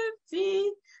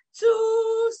safety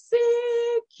to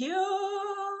secure.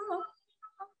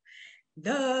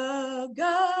 The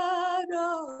God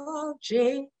of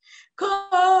Jacob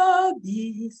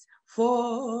is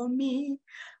for me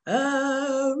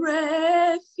a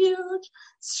refuge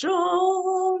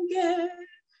strong and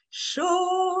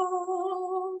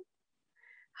sure.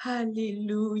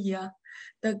 Hallelujah.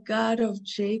 The God of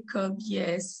Jacob,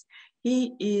 yes,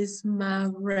 he is my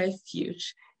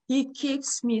refuge. He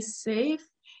keeps me safe.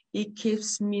 He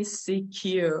keeps me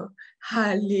secure.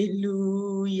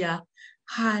 Hallelujah.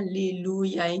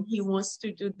 Hallelujah. And he wants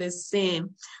to do the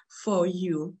same for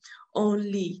you.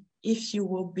 Only if you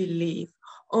will believe.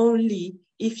 Only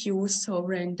if you will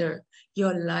surrender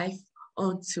your life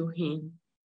unto him.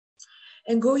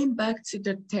 And going back to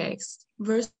the text,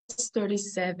 verse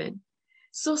 37.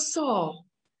 So Saul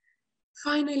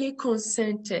finally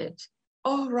consented.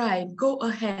 All right, go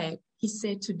ahead, he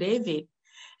said to David,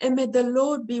 and may the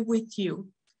Lord be with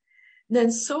you.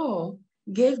 Then Saul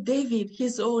gave David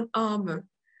his own armor,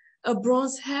 a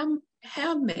bronze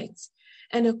helmet,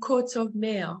 and a coat of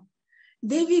mail.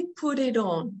 David put it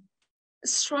on,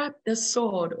 strapped the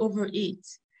sword over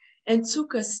it, and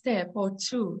took a step or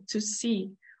two to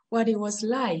see what it was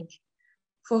like,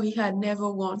 for he had never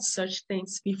worn such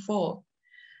things before.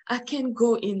 I can't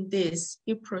go in this,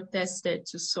 he protested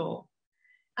to Saul.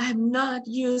 I'm not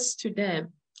used to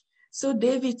them. So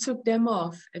David took them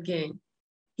off again.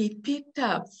 He picked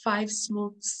up 5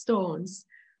 smooth stones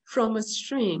from a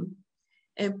stream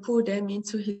and put them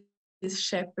into his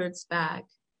shepherd's bag.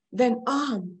 Then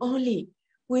armed only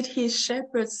With his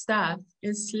shepherd's staff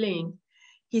and sling,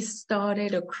 he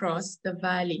started across the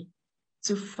valley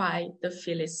to fight the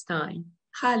Philistine.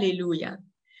 Hallelujah.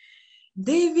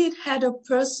 David had a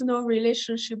personal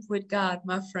relationship with God,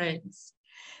 my friends,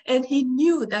 and he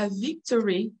knew that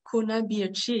victory could not be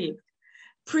achieved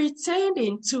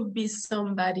pretending to be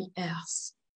somebody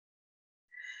else.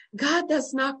 God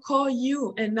does not call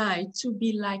you and I to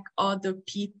be like other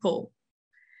people,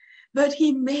 but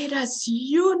he made us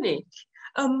unique,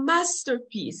 a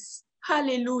masterpiece.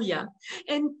 Hallelujah.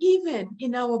 And even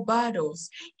in our battles,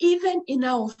 even in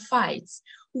our fights,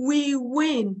 we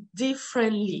win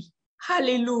differently.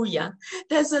 Hallelujah.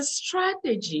 There's a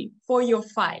strategy for your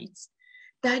fights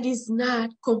that is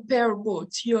not comparable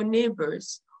to your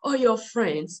neighbors or your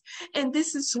friends. And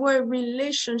this is where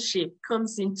relationship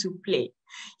comes into play.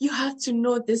 You have to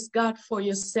know this God for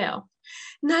yourself.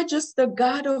 Not just the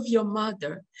God of your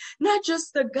mother, not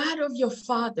just the God of your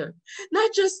father,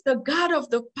 not just the God of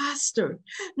the pastor,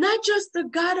 not just the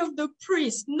God of the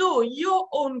priest. No, your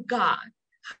own God.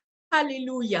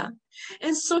 Hallelujah.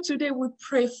 And so today we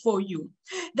pray for you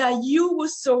that you will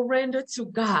surrender to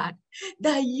God,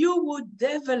 that you will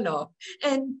develop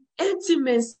an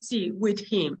intimacy with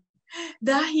him,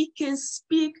 that he can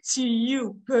speak to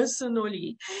you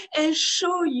personally and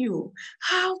show you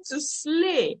how to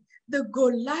slay the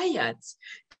Goliath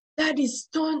that is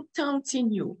taunting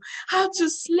you, how to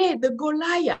slay the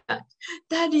Goliath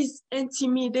that is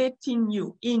intimidating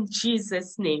you in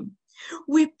Jesus' name.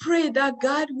 We pray that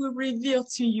God will reveal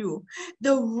to you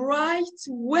the right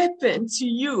weapon to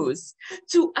use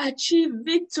to achieve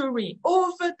victory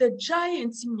over the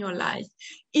giants in your life.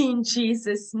 In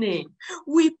Jesus' name,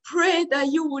 we pray that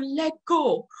you will let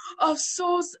go of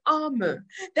Saul's armor,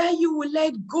 that you will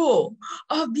let go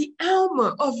of the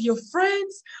armor of your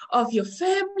friends, of your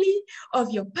family,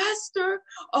 of your pastor,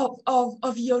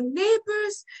 of your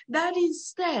neighbors, that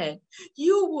instead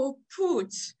you will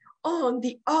put on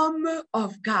the armor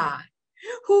of God,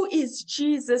 who is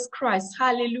Jesus Christ.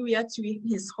 Hallelujah to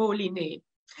his holy name.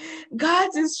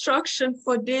 God's instruction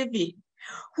for David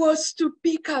was to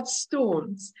pick up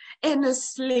stones and a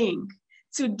sling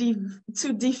to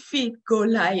defeat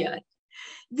Goliath.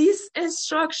 This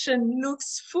instruction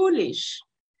looks foolish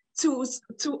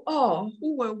to all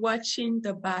who were watching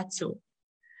the battle.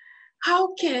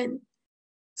 How can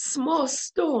small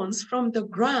stones from the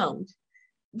ground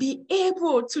be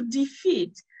able to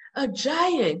defeat a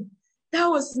giant that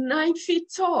was 9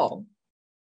 feet tall?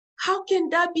 How can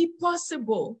that be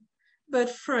possible? But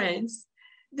friends,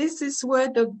 this is where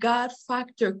the God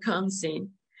factor comes in.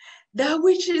 That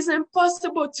which is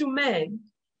impossible to man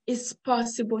is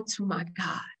possible to my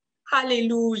God.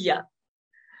 Hallelujah.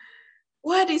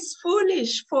 What is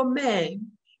foolish for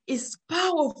man is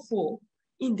powerful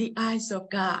in the eyes of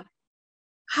God.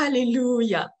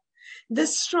 Hallelujah. The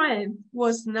strength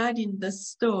was not in the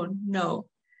stone, no.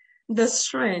 The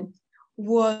strength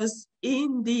was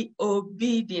in the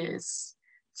obedience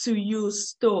to use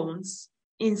stones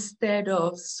instead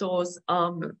of Saul's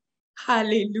armor.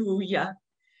 Hallelujah.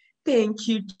 Thank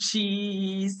you,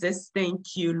 Jesus.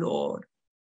 Thank you, Lord.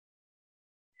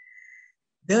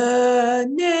 The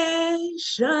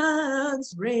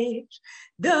nations rage,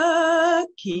 the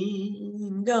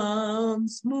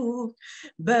kingdoms move,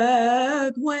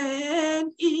 but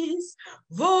when his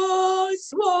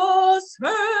voice was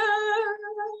heard,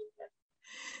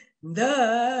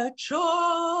 the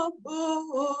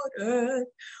troubled earth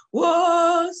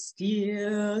was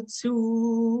still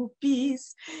to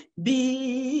peace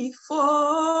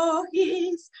before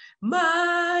his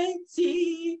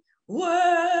mighty word.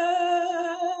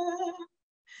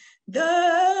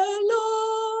 The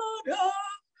Lord of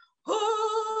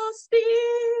hosts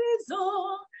is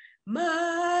on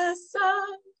my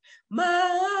side,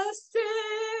 my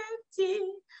safety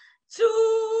to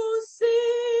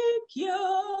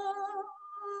secure.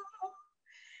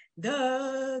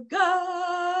 The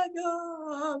God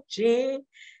of Jacob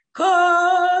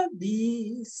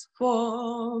is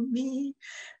for me,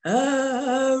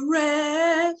 a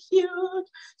refuge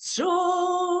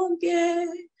strong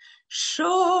and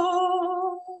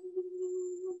sure.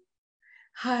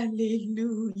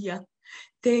 Hallelujah.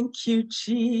 Thank you,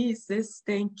 Jesus.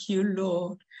 Thank you,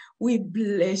 Lord. We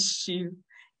bless you.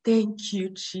 Thank you,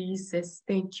 Jesus.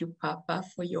 Thank you, Papa,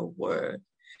 for your word.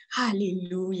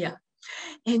 Hallelujah.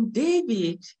 And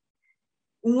David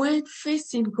went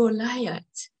facing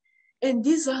Goliath, and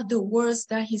these are the words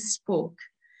that he spoke.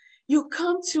 You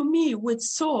come to me with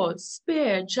sword,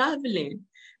 spear, javelin,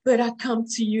 but I come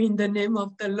to you in the name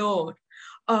of the Lord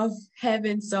of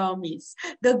heaven's armies,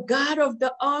 the God of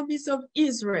the armies of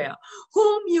Israel,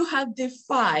 whom you have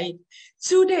defied.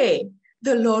 Today,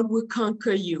 the Lord will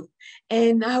conquer you,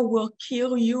 and I will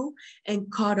kill you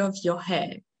and cut off your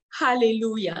head.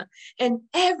 Hallelujah. And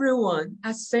everyone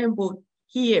assembled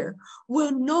here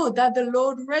will know that the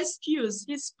Lord rescues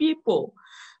his people,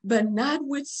 but not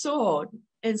with sword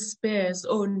and spears.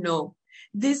 Oh no,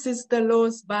 this is the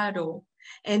Lord's battle,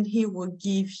 and he will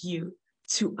give you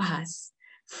to us.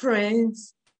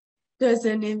 Friends, there's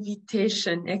an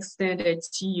invitation extended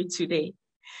to you today.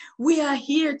 We are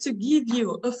here to give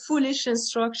you a foolish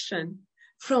instruction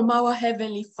from our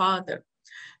Heavenly Father.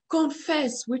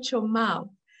 Confess with your mouth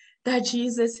that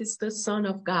Jesus is the Son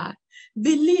of God.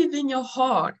 Believe in your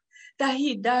heart that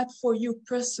he died for you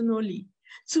personally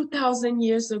 2,000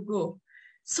 years ago,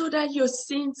 so that your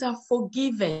sins are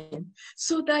forgiven,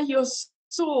 so that your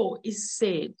soul is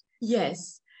saved.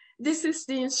 Yes, this is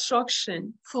the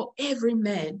instruction for every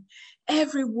man,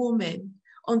 every woman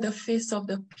on the face of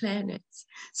the planet.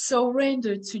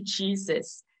 Surrender to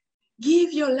Jesus.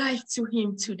 Give your life to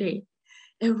him today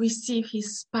and receive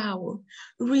his power,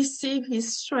 receive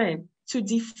his strength to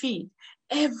defeat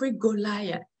every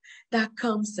Goliath that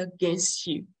comes against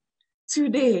you.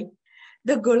 Today,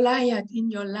 the Goliath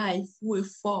in your life will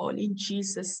fall in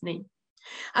Jesus' name.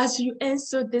 As you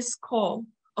answer this call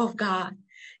of God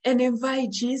and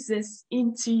invite Jesus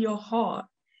into your heart,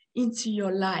 into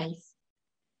your life,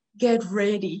 get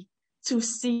ready to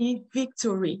see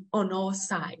victory on all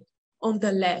sides, on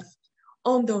the left,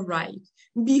 on the right,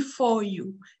 before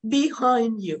you,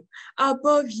 behind you,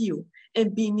 above you,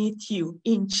 and beneath you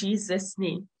in Jesus'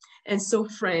 name. And so,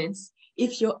 friends,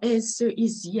 if your answer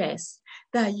is yes,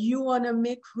 that you want to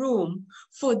make room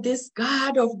for this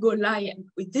God of Goliath,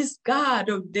 this God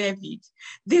of David,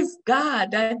 this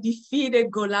God that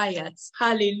defeated Goliath,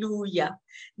 hallelujah,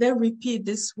 then repeat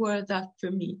this word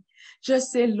after me.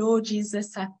 Just say, Lord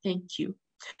Jesus, I thank you.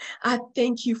 I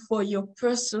thank you for your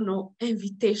personal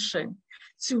invitation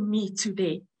to me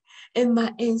today. And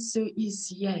my answer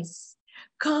is yes.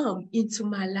 Come into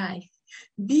my life.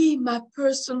 Be my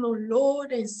personal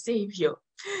Lord and Savior.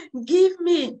 Give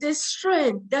me the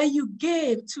strength that you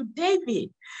gave to David,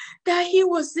 that he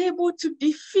was able to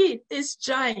defeat this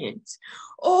giant.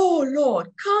 Oh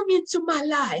Lord, come into my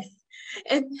life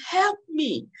and help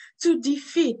me to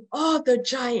defeat all the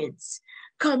giants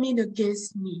coming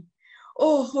against me.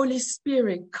 Oh, Holy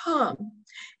Spirit, come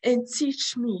and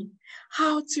teach me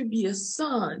how to be a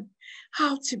son,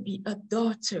 how to be a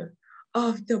daughter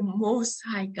of the Most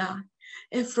High God.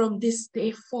 And from this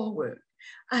day forward,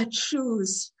 I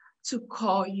choose to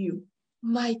call you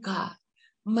my God,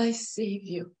 my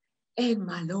Savior, and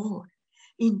my Lord.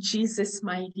 In Jesus'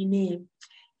 mighty name,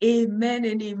 amen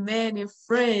and amen. And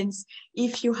friends,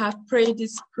 if you have prayed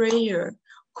this prayer,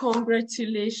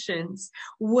 congratulations.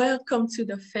 Welcome to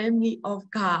the family of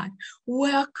God.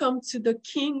 Welcome to the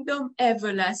kingdom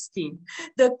everlasting,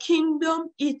 the kingdom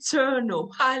eternal.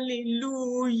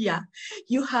 Hallelujah.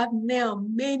 You have now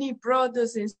many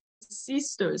brothers and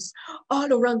sisters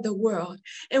all around the world,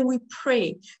 and we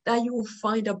pray that you will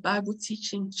find a Bible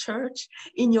teaching church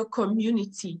in your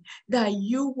community, that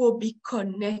you will be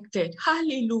connected.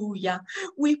 Hallelujah.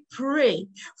 We pray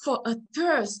for a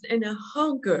thirst and a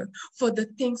hunger for the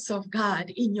things of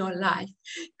God in your life.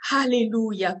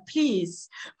 Hallelujah. Please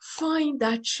find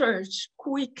that church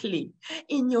quickly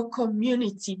in your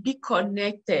community. Be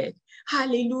connected.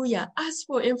 Hallelujah. Ask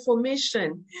for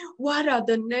information. What are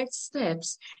the next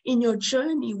steps in your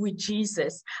journey with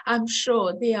Jesus? I'm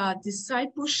sure there are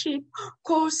discipleship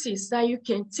courses that you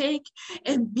can take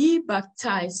and be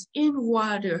baptized in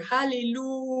water.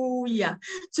 Hallelujah.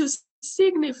 To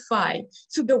signify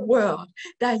to the world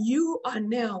that you are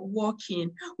now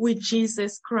walking with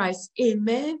Jesus Christ.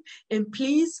 Amen. And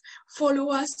please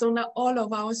follow us on all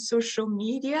of our social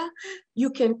media. You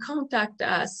can contact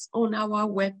us on our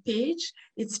webpage.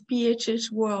 It's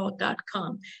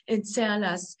phhworld.com, and tell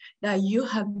us that you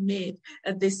have made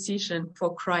a decision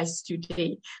for Christ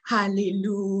today.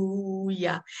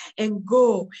 Hallelujah. And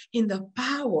go in the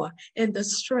power and the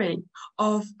strength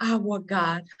of our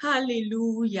God.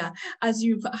 Hallelujah. As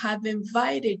you have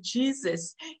invited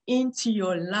Jesus into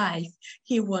your life,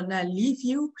 he will not leave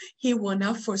you. He will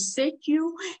not forsake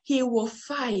you. He will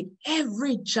fight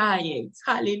every giant.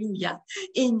 Hallelujah.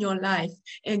 In your life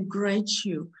and grant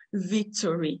you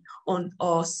victory on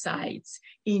all sides.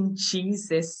 In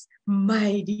Jesus'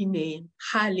 mighty name.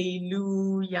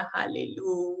 Hallelujah.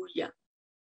 Hallelujah.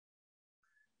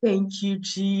 Thank you,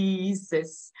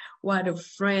 Jesus. What a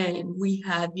friend we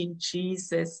have in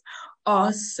Jesus.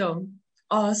 Awesome.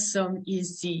 Awesome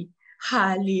is he.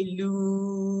 Hallelujah.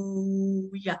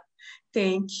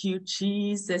 Thank you,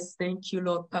 Jesus. Thank you,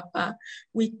 Lord Papa.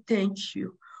 We thank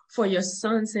you for your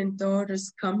sons and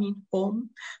daughters coming home.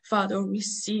 Father,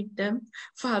 receive them.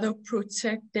 Father,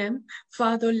 protect them.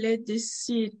 Father, let this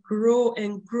seed grow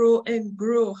and grow and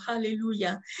grow.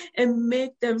 Hallelujah. And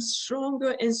make them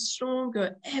stronger and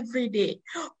stronger every day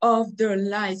of their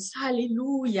lives.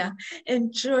 Hallelujah.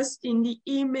 And just in the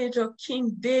image of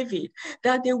King David,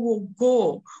 that they will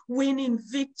go winning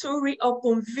victory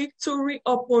upon victory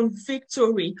upon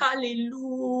victory.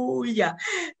 Hallelujah.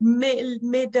 May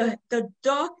the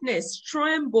darkness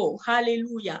tremble,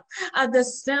 hallelujah, at the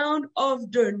sound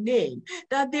of their name,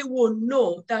 that they will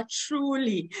know that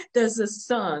truly there's a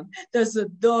son, there's a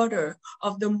daughter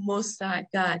of the Most High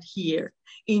God here.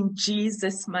 In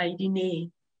Jesus' mighty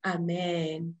name,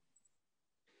 amen.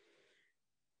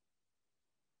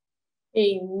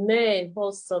 Amen.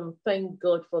 Awesome. Thank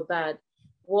God for that.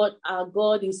 What our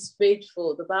God is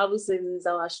faithful. The Bible says is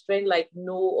our strength like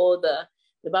no other.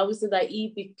 The Bible says that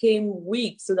he became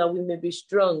weak so that we may be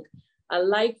strong. I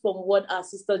like from what our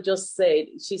sister just said.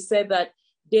 She said that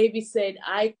David said,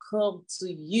 I come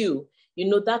to you. You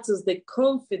know, that is the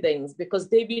confidence, because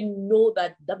David know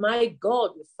that my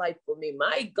God will fight for me.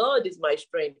 My God is my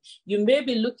strength. You may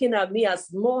be looking at me as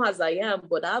small as I am,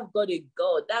 but I've got a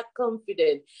God, that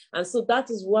confidence. And so that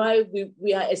is why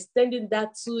we are extending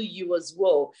that to you as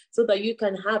well, so that you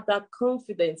can have that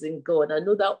confidence in God and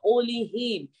know that only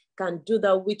him can do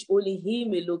that which only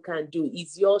him alone can do.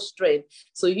 Is your strength.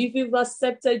 So if you've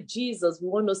accepted Jesus, we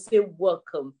want to say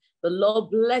welcome. The Lord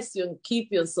bless you and keep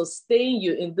you and sustain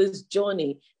you in this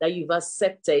journey that you've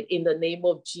accepted in the name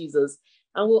of Jesus.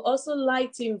 And we'll also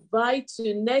like to invite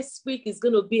you. Next week is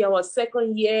going to be our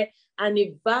 2nd year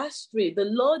anniversary. The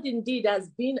Lord indeed has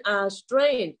been our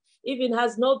strength. If it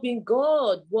has not been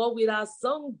God, what will our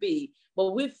song be?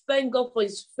 But we thank God for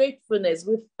his faithfulness.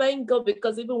 We thank God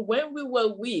because even when we were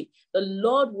weak, the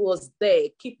Lord was there,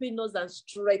 keeping us and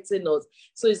strengthening us.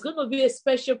 So it's going to be a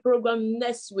special program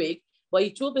next week, but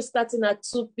it will be starting at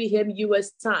 2 p.m.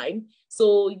 U.S. time.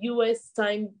 So U.S.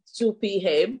 time, 2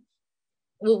 p.m.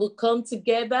 We will come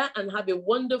together and have a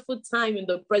wonderful time in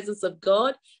the presence of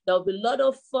God. There will be a lot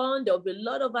of fun. There will be a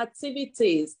lot of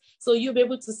activities. So you'll be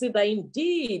able to see that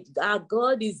indeed our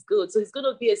God is good. So it's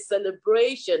going to be a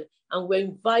celebration, and we're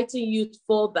inviting you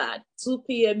for that. 2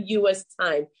 p.m. U.S.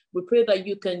 time. We pray that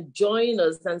you can join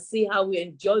us and see how we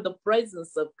enjoy the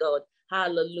presence of God.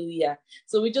 Hallelujah.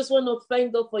 So we just want to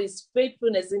thank God for his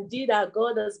faithfulness. Indeed, our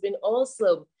God has been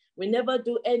awesome. We never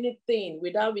do anything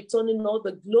without returning all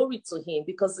the glory to him,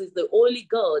 because he's the only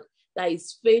God that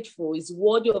is faithful, is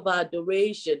worthy of our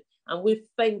adoration. And we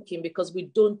thank him because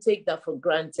we don't take that for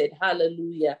granted.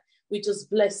 Hallelujah. We just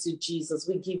bless you, Jesus.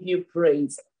 We give you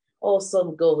praise.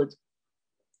 Awesome God.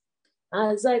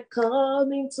 As I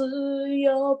come into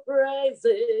your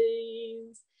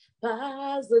presence,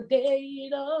 past the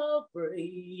gate of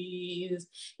praise,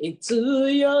 into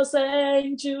your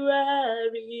sanctuary,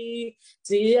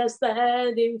 till I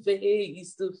standing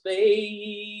face to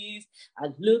face. I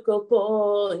look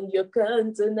upon your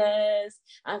countenance,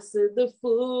 I see the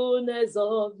fullness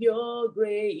of your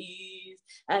grace.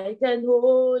 I can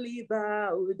wholly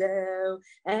bow down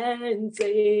and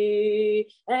say,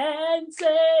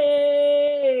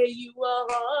 you are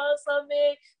awesome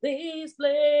in this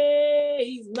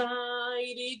place,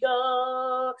 mighty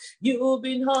God. You've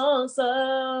been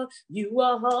awesome. You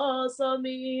are awesome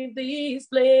in this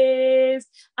place,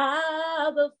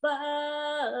 Abba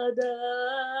Father.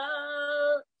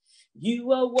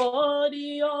 You are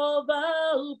worthy of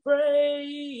our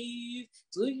praise.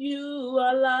 To you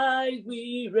our life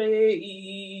we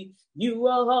raise. You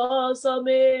are awesome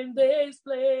in this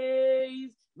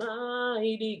place,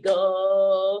 mighty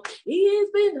God. He's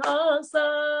been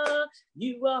awesome.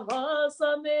 You are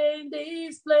awesome in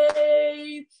this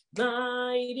place,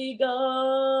 mighty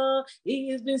God.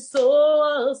 He's been so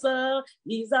awesome.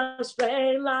 He's our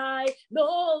strength like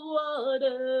no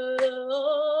other.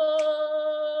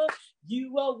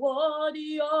 You are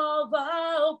worthy of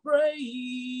our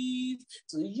praise.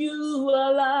 To you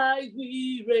our life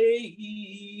we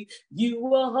raise.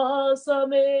 You are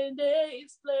awesome in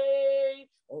this place,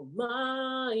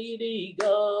 Almighty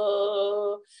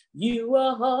God. You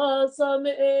are awesome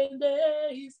in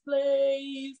this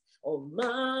place,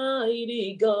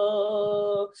 Almighty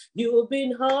God. You've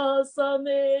been awesome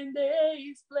in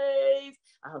this place,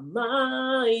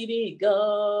 Almighty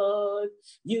God.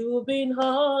 You've been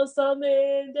awesome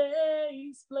in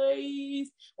this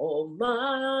place,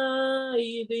 Almighty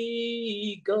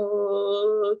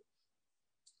God.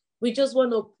 We just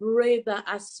want to pray that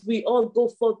as we all go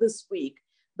for this week,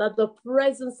 that the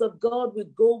presence of God will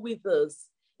go with us.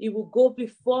 He will go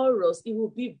before us. He will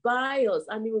be by us,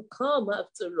 and he will come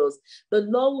after us. The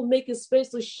Lord will make his face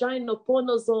to shine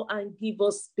upon us all and give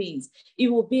us peace. He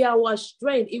will be our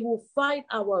strength. He will fight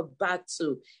our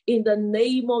battle. In the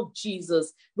name of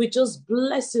Jesus, we just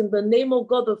bless in the name of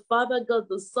God the Father, God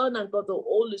the Son, and God the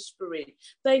Holy Spirit.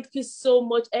 Thank you so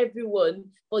much, everyone,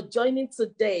 for joining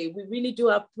today. We really do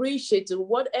appreciate it.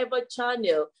 Whatever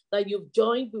channel that you've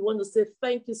joined, we want to say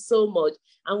thank you so much.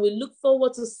 And we look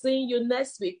forward to seeing you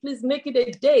next week. Please make it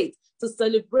a date to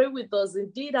celebrate with us.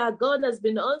 Indeed, our God has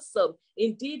been awesome.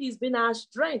 Indeed, he's been our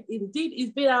strength. Indeed,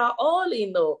 he's been our all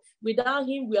in all. Without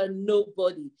him, we are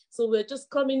nobody. So we're just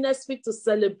coming next week to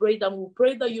celebrate, and we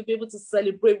pray that you'll be able to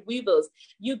celebrate with us.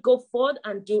 You go forward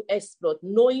and do exploit,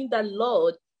 knowing that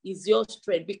Lord is your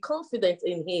strength. Be confident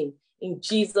in him. In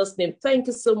Jesus' name. Thank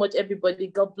you so much, everybody.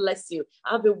 God bless you.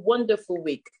 Have a wonderful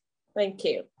week. Thank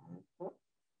you.